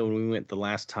 Because I know when we went the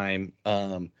last time,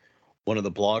 one of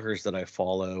the bloggers that I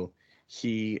follow,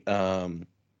 he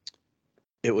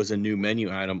it was a new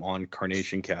menu item on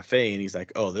Carnation Cafe, and he's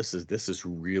like, "Oh, this is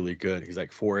really good." He's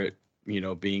like, for it,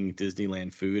 being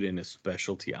Disneyland food and a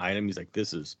specialty item, he's like,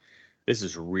 this is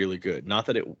really good. Not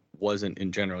that it wasn't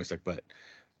in general. He's like, but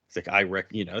it's like, I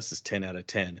reckon, this is 10 out of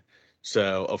 10.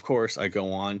 So of course I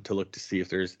go on to look to see if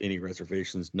there's any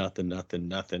reservations. Nothing.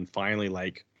 Finally,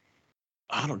 like,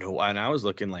 I don't know. And I was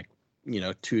looking like,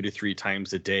 2 to 3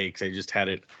 times a day, because I just had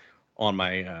it on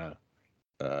my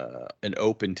an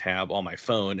open tab on my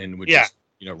phone, and would just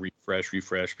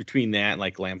refresh between that and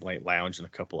like Lamplight Lounge and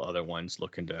a couple other ones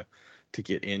looking to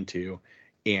get into.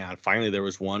 And finally there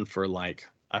was one for, like,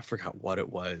 I forgot what it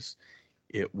was.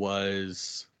 It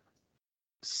was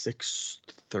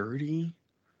 6:30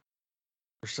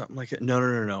 or something like that.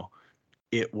 No.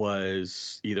 It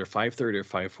was either 5:30 or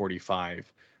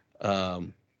 5:45.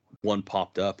 One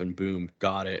popped up and boom,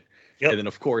 got it. Yep. And then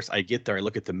of course I get there, I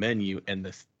look at the menu, and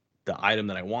the item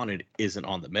that I wanted isn't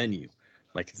on the menu.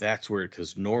 Like that's weird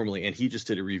because normally, and he just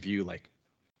did a review like,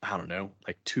 I don't know,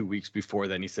 like 2 weeks before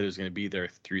that. And he said it was going to be there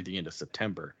through the end of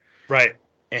September. Right.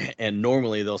 And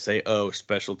normally they'll say, oh,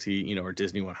 specialty, or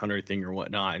Disney 100 thing or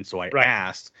whatnot. And so I Right.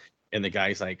 asked, and the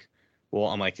guy's like, well,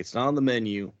 I'm like, it's not on the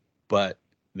menu, but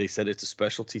they said it's a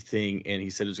specialty thing. And he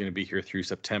said it was going to be here through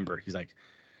September. He's like,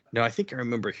 no, I think I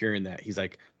remember hearing that. He's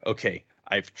like, okay,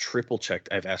 I've triple checked.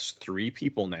 I've asked 3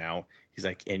 people now. He's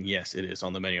like, and yes, it is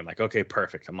on the menu. I'm like, okay,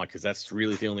 perfect. I'm like, because that's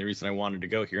really the only reason I wanted to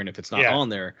go here. And if it's not on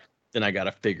there, then I got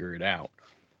to figure it out.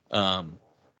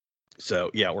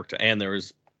 So yeah, it worked. And there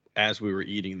was, as we were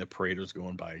eating, the parade was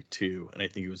going by too. And I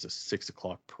think it was a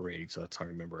 6:00 parade. So that's how I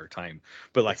remember our time.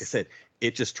 But like I said,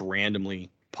 it just randomly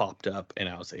popped up and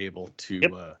I was able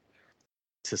to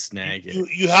snag it.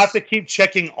 You have to keep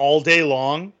checking all day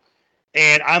long.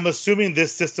 And I'm assuming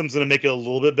this system's going to make it a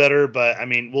little bit better, but I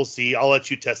mean, we'll see. I'll let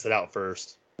you test it out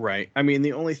first. Right. I mean,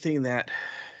 the only thing that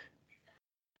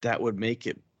would make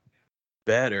it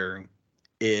better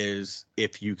is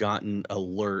if you got an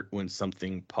alert when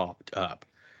something popped up,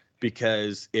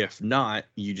 because if not,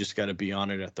 you just got to be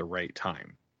on it at the right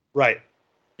time. Right.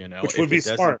 Which would be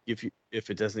smart. If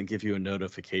it doesn't give you a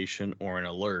notification or an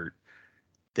alert,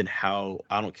 then I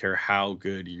don't care how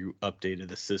good you updated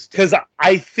the system. Because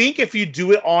I think if you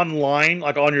do it online,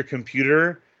 like on your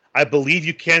computer, I believe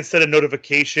you can set a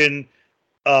notification.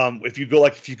 If you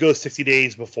go 60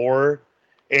 days before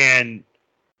and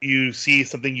you see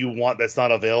something you want that's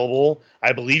not available,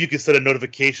 I believe you can set a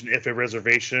notification if a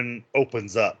reservation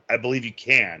opens up. I believe you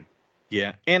can.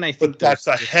 Yeah, and I think that's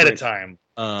ahead of time.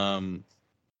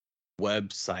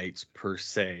 Websites per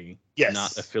se, yes,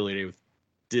 not affiliated with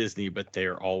Disney, but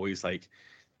they're always like,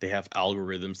 they have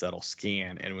algorithms that'll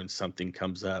scan, and when something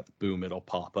comes up, boom, it'll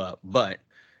pop up. But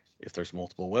if there's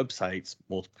multiple websites,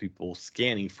 multiple people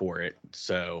scanning for it,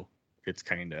 so it's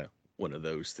kind of one of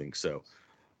those things. So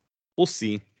we'll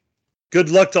see. Good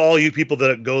luck to all you people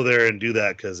that go there and do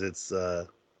that, because it's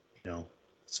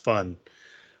it's fun.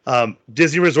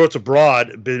 Disney Resorts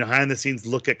Abroad, behind the scenes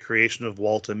look at creation of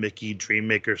Walt and Mickey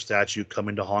Dreammaker statue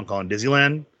coming to Hong Kong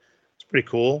Disneyland. It's pretty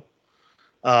cool.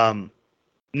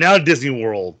 Now Disney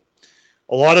World,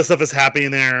 a lot of stuff is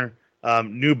happening there.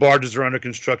 New barges are under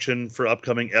construction for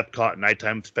upcoming Epcot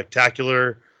Nighttime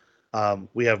Spectacular.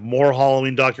 We have more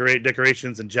Halloween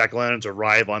decorations and jack-o'-lanterns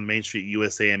arrive on Main Street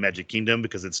USA and Magic Kingdom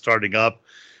because it's starting up.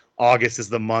 August is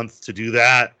the month to do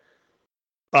that.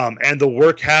 And the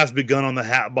work has begun on the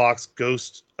Hatbox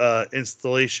Ghost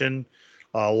installation.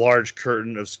 A large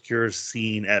curtain obscures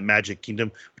scene at Magic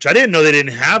Kingdom, which I didn't know they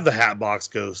didn't have the Hatbox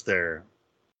Ghost there.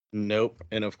 Nope.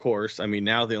 And of course, I mean,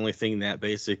 now the only thing that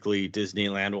basically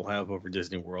Disneyland will have over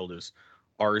Disney World is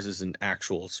ours is an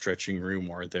actual stretching room,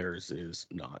 or theirs is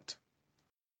not.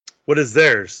 What is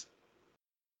theirs?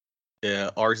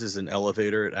 Ours is an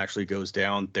elevator. It actually goes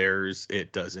down. Theirs,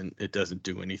 it doesn't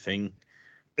do anything.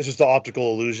 It's just an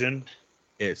optical illusion.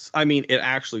 It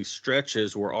actually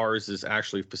stretches, where ours is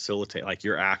actually facilitate, like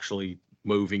you're actually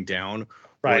moving down.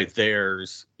 Right. Or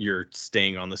theirs, you're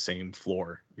staying on the same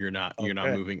floor. You're not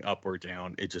moving up or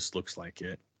down. It just looks like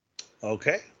it.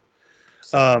 Okay.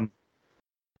 So.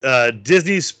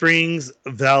 Disney Springs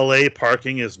valet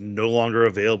parking is no longer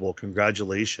available.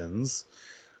 Congratulations.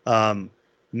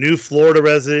 New Florida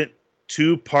resident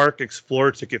 2-park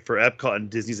Explorer ticket for Epcot and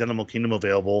Disney's Animal Kingdom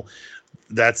available.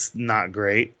 That's not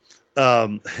great.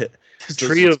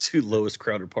 Tree of 2 lowest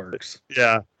crowded parks.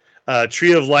 Yeah.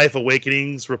 Tree of Life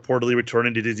Awakenings reportedly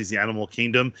returning to Disney's Animal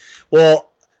Kingdom.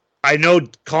 Well, I know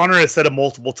Connor has said it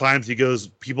multiple times. He goes,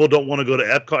 people don't want to go to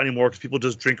Epcot anymore because people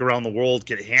just drink around the world,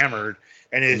 get hammered,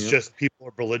 and it's just people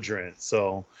are belligerent.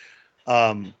 So,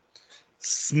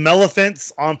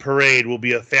 Smellephants on Parade will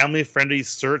be a family-friendly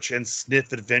search and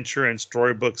sniff adventure and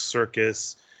storybook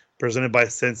circus presented by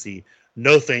Scentsy.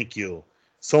 No, thank you.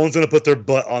 Someone's going to put their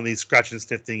butt on these scratch and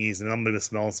sniff thingies, and I'm going to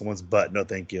smell someone's butt. No,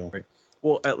 thank you. Right.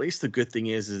 Well, at least the good thing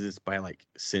is it's by like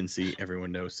Scentsy.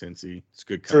 Everyone knows Scentsy. It's a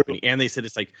good company. True. And they said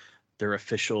it's like their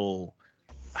official,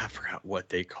 I forgot what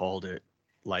they called it,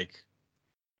 like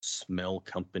smell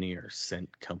company or scent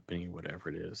company, whatever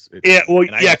it is.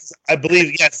 I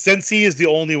believe, Scentsy is the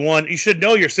only one. You should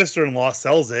know your sister-in-law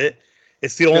sells it.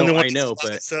 It's the only one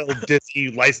that sells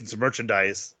Disney licensed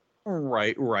merchandise.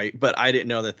 Right. But I didn't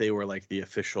know that they were like the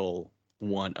official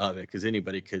one of it, because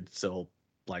anybody could sell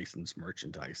licensed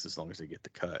merchandise as long as they get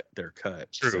their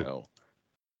cut. True. So,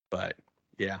 but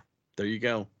yeah, there you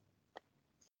go.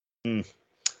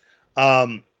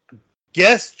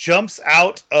 Guest jumps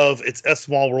out of its A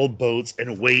Small World boats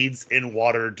and wades in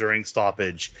water during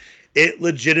stoppage. It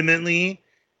legitimately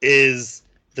is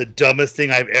the dumbest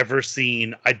thing I've ever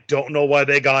seen. I don't know why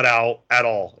they got out at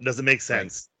all. It doesn't make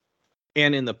sense. Right.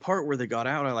 And in the part where they got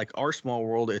out, I like Our Small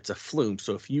World, it's a flume.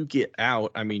 So if you get out,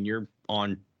 I mean, you're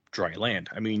on dry land.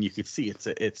 I mean, you could see you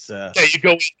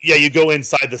go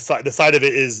inside the side of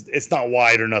it it's not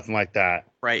wide or nothing like that.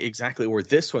 Right, exactly. Where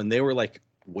this one, they were like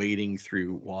wading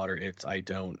through water. It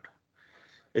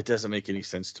doesn't make any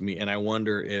sense to me. And I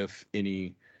wonder if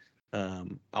any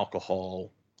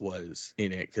alcohol was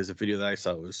in it, because the video that I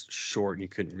saw was short and you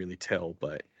couldn't really tell,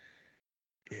 but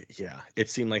yeah, it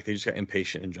seemed like they just got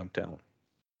impatient and jumped out.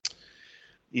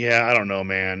 Yeah, I don't know,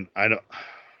 man. I don't.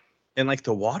 And like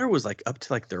the water was like up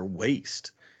to like their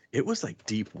waist. It was like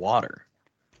deep water.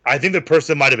 I think the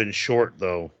person might have been short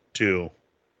though, too.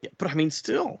 Yeah, but I mean,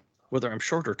 still, whether I'm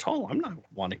short or tall, I'm not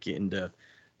want to get into.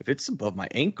 If it's above my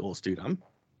ankles, dude, I'm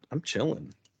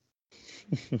chilling.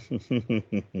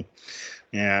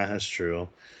 Yeah, that's true.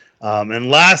 And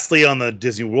lastly, on the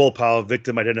Disney World pile,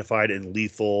 victim identified in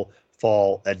lethal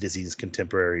fall at Disney's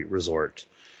Contemporary Resort.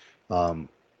 I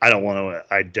don't want to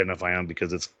identify him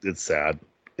because it's sad.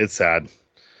 It's sad.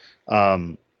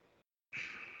 Yeah.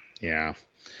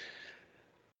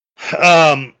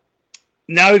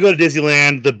 Now we go to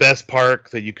Disneyland, the best park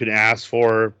that you could ask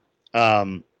for.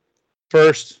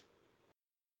 First,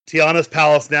 Tiana's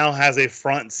Palace now has a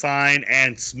front sign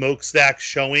and smokestack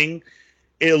showing.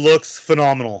 It looks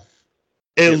phenomenal.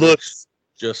 It looks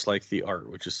just like the art,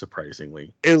 which is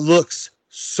surprisingly. It looks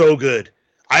so good.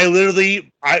 The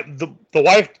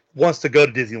wife wants to go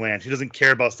to Disneyland. She doesn't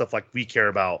care about stuff like we care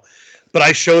about. But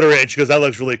I showed her it and she goes, that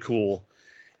looks really cool.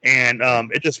 And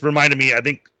it just reminded me, I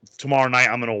think tomorrow night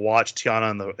I'm gonna watch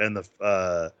Tiana and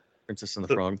the Princess and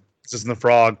the Frog. Princess and the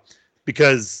Frog,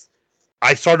 because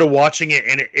I started watching it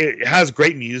and it has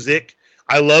great music.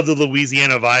 I love the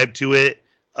Louisiana vibe to it.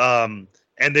 And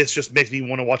this just makes me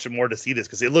want to watch it more to see this,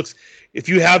 because it looks, if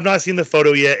you have not seen the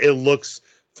photo yet, it looks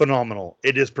phenomenal.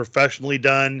 It is professionally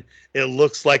done. It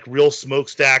looks like real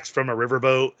smokestacks from a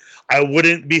riverboat. I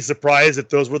wouldn't be surprised if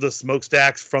those were the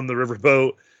smokestacks from the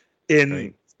riverboat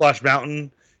in Splash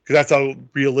Mountain, because that's how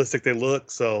realistic they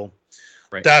look. So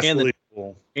that's really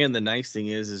cool. And the nice thing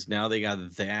is now they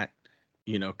got that,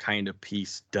 kind of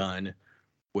piece done,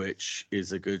 which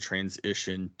is a good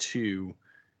transition to,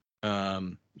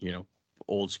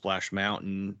 old Splash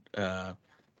Mountain.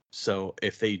 So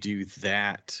if they do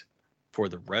that for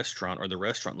the restaurant, or the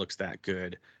restaurant looks that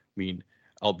good, I mean,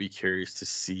 I'll be curious to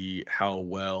see how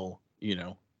well,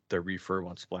 the refurb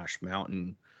on Splash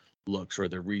Mountain looks, or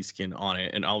the reskin on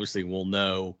it. And obviously we'll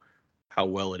know how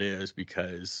well it is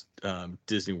because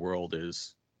Disney World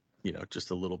is,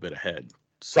 just a little bit ahead.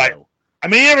 So. Right. I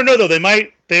mean, you never know though. They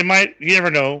might, you never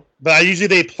know, but usually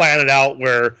they plan it out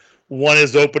where one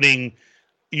is opening.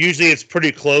 Usually it's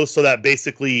pretty close, so that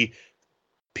basically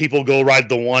people go ride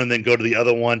the one and then go to the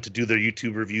other one to do their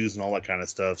YouTube reviews and all that kind of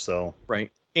stuff. So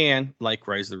right. And like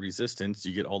Rise of the Resistance,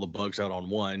 you get all the bugs out on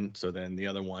one, so then the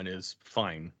other one is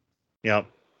fine. Yep.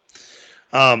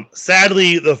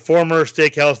 Sadly, the former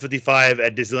Steakhouse 55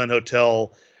 at Disneyland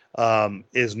Hotel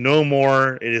is no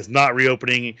more. It is not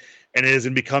reopening, and it is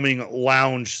becoming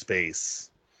lounge space.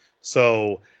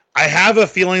 So I have a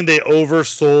feeling they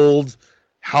oversold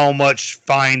how much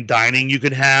fine dining you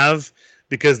could have,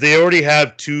 because they already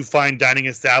have 2 fine dining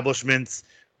establishments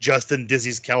just in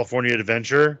Disney's California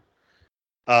Adventure.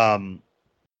 And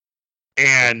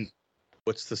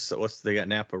they got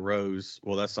Napa Rose.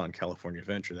 Well, that's not California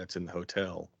Adventure. That's in the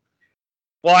hotel.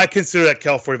 Well, I consider that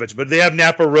California Adventure, but they have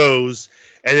Napa Rose,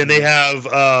 and then they have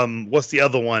what's the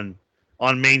other one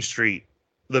on Main Street?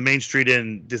 The Main Street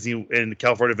in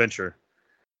California Adventure.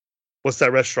 What's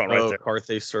that restaurant right there?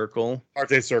 Carthay Circle.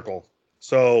 Carthay Circle.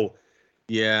 So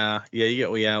yeah,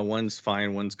 one's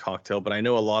fine, one's cocktail, but I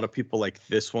know a lot of people like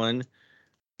this one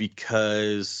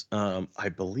because I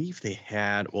believe they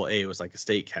had, it was like a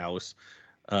steakhouse,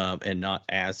 and not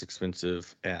as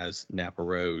expensive as Napa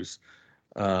Rose,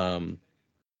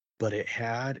 but it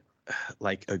had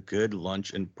like a good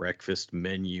lunch and breakfast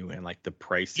menu, and like the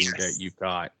pricing that you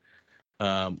got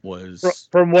was,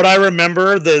 from what I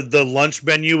remember, the lunch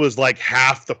menu was like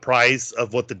half the price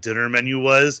of what the dinner menu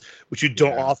was, which you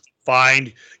don't often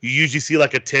find. You usually see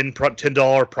like a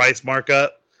 $10 price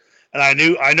markup. And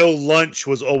I know lunch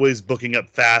was always booking up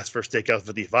fast for Steakhouse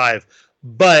 55,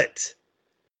 but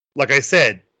like I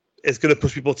said, it's going to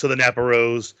push people to the Napa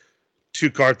Rose, to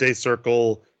Carthay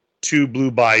Circle, to Blue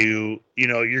Bayou.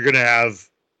 You're going to have.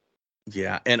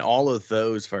 Yeah, and all of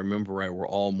those, if I remember right, were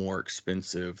all more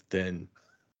expensive than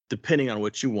depending on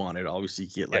what you wanted, obviously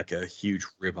you get like a huge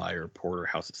ribeye or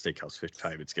porterhouse at Steakhouse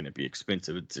 55. It's going to be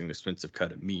expensive. It's an expensive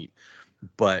cut of meat.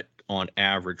 But on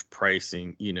average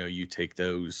pricing, you take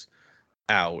those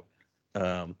out.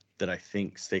 That I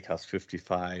think Steakhouse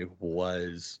 55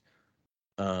 was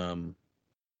a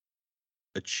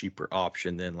cheaper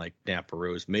option than like Napa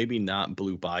Rose. Maybe not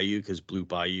Blue Bayou, because Blue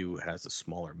Bayou has a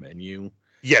smaller menu.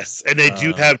 Yes, and they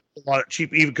do have a lot of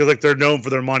cheap, even because like they're known for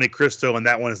their Monte Cristo, and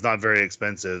that one is not very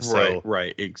expensive. So.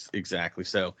 Right, exactly.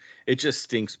 So it just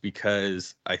stinks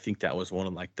because I think that was one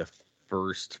of like the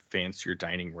first fancier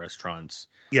dining restaurants.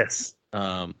 Yes.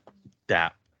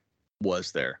 That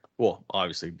was there. Well,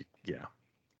 obviously, yeah.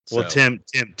 Well, so,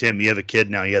 Tim, you have a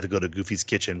kid now. You have to go to Goofy's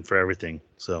Kitchen for everything.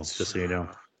 So just so you know.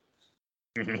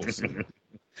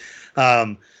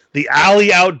 The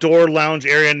Alley Outdoor Lounge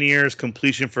area nears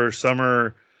completion for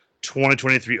summer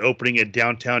 2023 opening at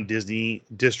Downtown Disney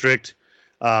District,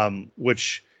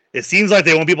 which it seems like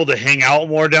they want people to hang out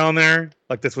more down there.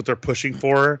 Like that's what they're pushing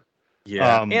for.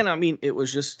 Yeah, and I mean, it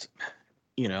was just,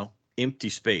 empty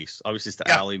space. Obviously, it's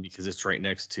the alley because it's right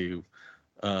next to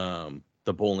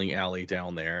the bowling alley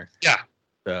down there. Yeah.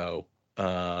 So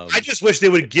I just wish they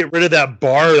would get rid of that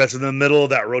bar that's in the middle of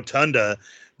that rotunda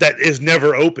that is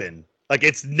never open. Like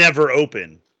it's never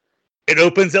open. It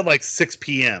opens at like 6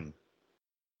 p.m.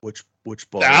 Which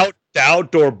bar? The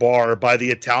outdoor bar by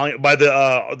the Catal,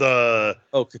 the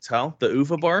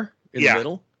Uva bar in the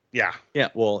middle. Yeah. Yeah.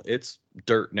 Well, it's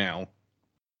dirt now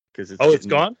because it's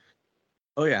gone.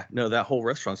 Oh yeah, no, that whole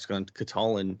restaurant's gone.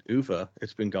 Catal and Uva,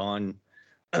 it's been gone.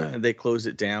 They closed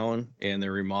it down and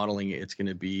they're remodeling it. It's going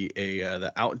to be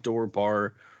the outdoor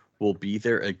bar will be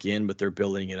there again, but they're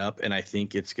building it up. And I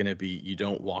think it's going to be, you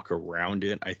don't walk around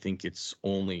it. I think it's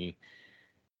only,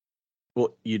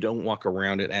 you don't walk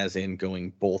around it as in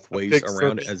going both ways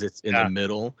around it, as it's in the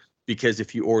middle. Because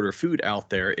if you order food out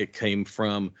there, it came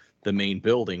from the main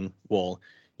building. Well,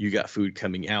 you got food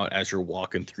coming out as you're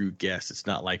walking through guests. It's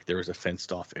not like there was a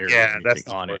fenced off area or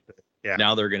anything on it. Yeah.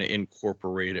 Now they're going to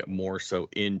incorporate it more so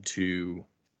into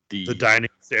the dining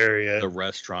area, the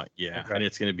restaurant. Yeah. Okay. And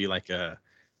it's going to be like a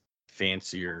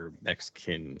fancier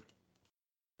Mexican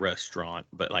restaurant,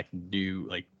 but like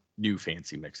new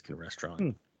fancy Mexican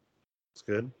restaurant. That's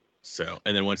good. So,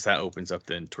 and then once that opens up,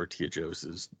 then Tortilla Joe's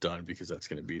is done because that's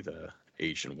going to be the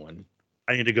Asian one.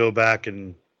 I need to go back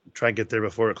and try and get there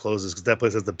before it closes because that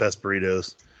place has the best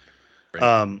burritos.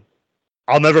 Right.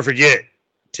 I'll never forget.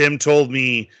 Tim told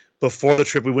me before the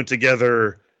trip we went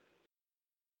together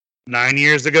 9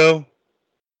 years ago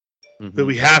that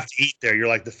we have to eat there. You're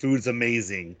like, the food's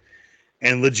amazing.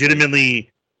 And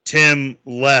legitimately, Tim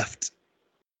left.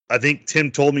 I think Tim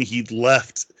told me he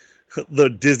left the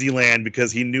Disneyland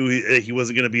because he knew he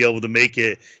wasn't going to be able to make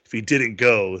it if he didn't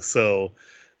go. So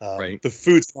the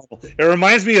food's phenomenal. It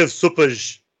reminds me of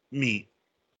Suppa's meat.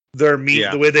 Their meat,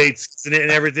 the way they season it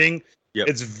and everything. Yep.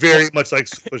 It's very much like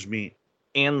Suppa's meat.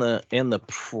 And the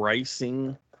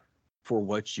pricing for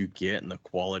what you get and the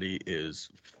quality is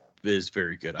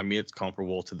very good. I mean, it's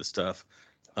comparable to the stuff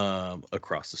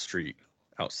across the street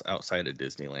outside of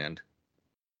Disneyland,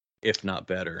 if not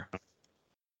better.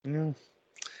 Yeah.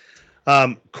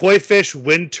 Koi Fish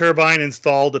wind turbine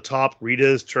installed atop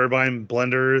Rita's turbine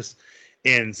blenders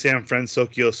in San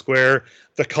Francisco Square.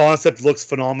 The concept looks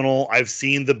phenomenal. I've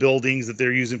seen the buildings that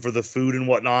they're using for the food and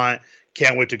whatnot.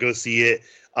 Can't wait to go see it.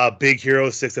 Big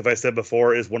Hero 6, if I said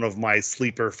before, is one of my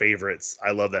sleeper favorites.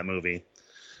 I love that movie.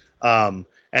 And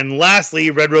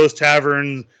lastly, Red Rose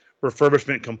Tavern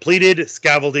refurbishment completed.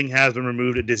 Scaffolding has been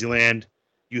removed at Disneyland.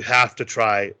 You have to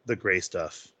try the gray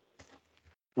stuff.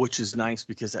 Which is nice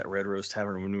because at Red Rose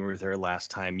Tavern, when we were there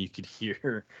last time, you could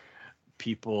hear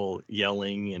people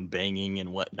yelling and banging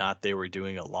and whatnot. They were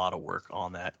doing a lot of work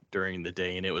on that during the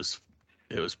day, and it was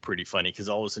pretty funny because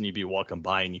all of a sudden you'd be walking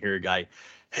by and you hear a guy,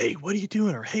 "Hey, what are you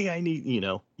doing?" Or, "Hey, I need,"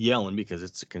 yelling because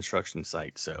it's a construction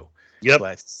site. So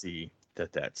glad to see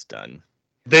that that's done.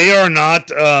 They are not,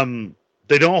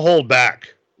 they don't hold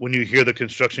back when you hear the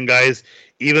construction guys,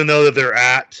 even though that they're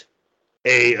at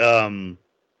a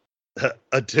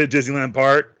Disneyland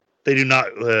park, they do not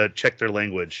check their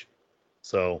language.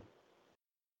 So,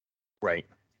 right.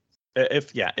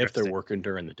 If they're working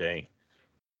during the day.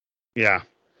 Yeah.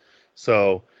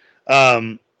 So,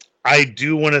 I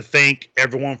do want to thank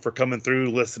everyone for coming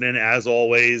through, listening as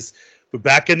always. We're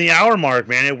back in the hour mark,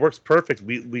 man. It works perfect.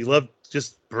 We love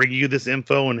just bringing you this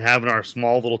info and having our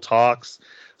small little talks.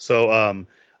 So,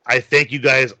 I thank you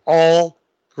guys all.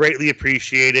 Greatly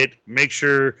appreciate it. Make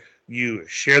sure you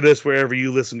share this wherever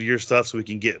you listen to your stuff so we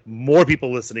can get more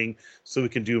people listening, so we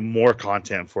can do more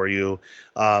content for you.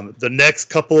 The next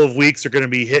couple of weeks are going to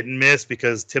be hit and miss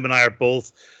because Tim and I are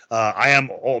both, I am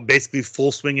basically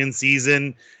full swing in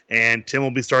season, and Tim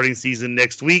will be starting season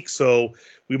next week. So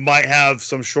we might have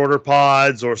some shorter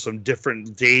pods or some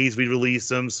different days we release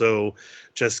them. So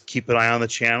just keep an eye on the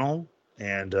channel,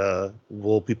 and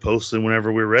we'll be posting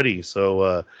whenever we're ready.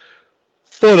 So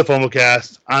for the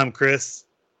FOMOcast, I'm Chris.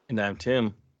 And I'm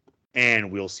Tim.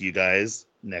 And we'll see you guys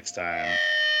next time.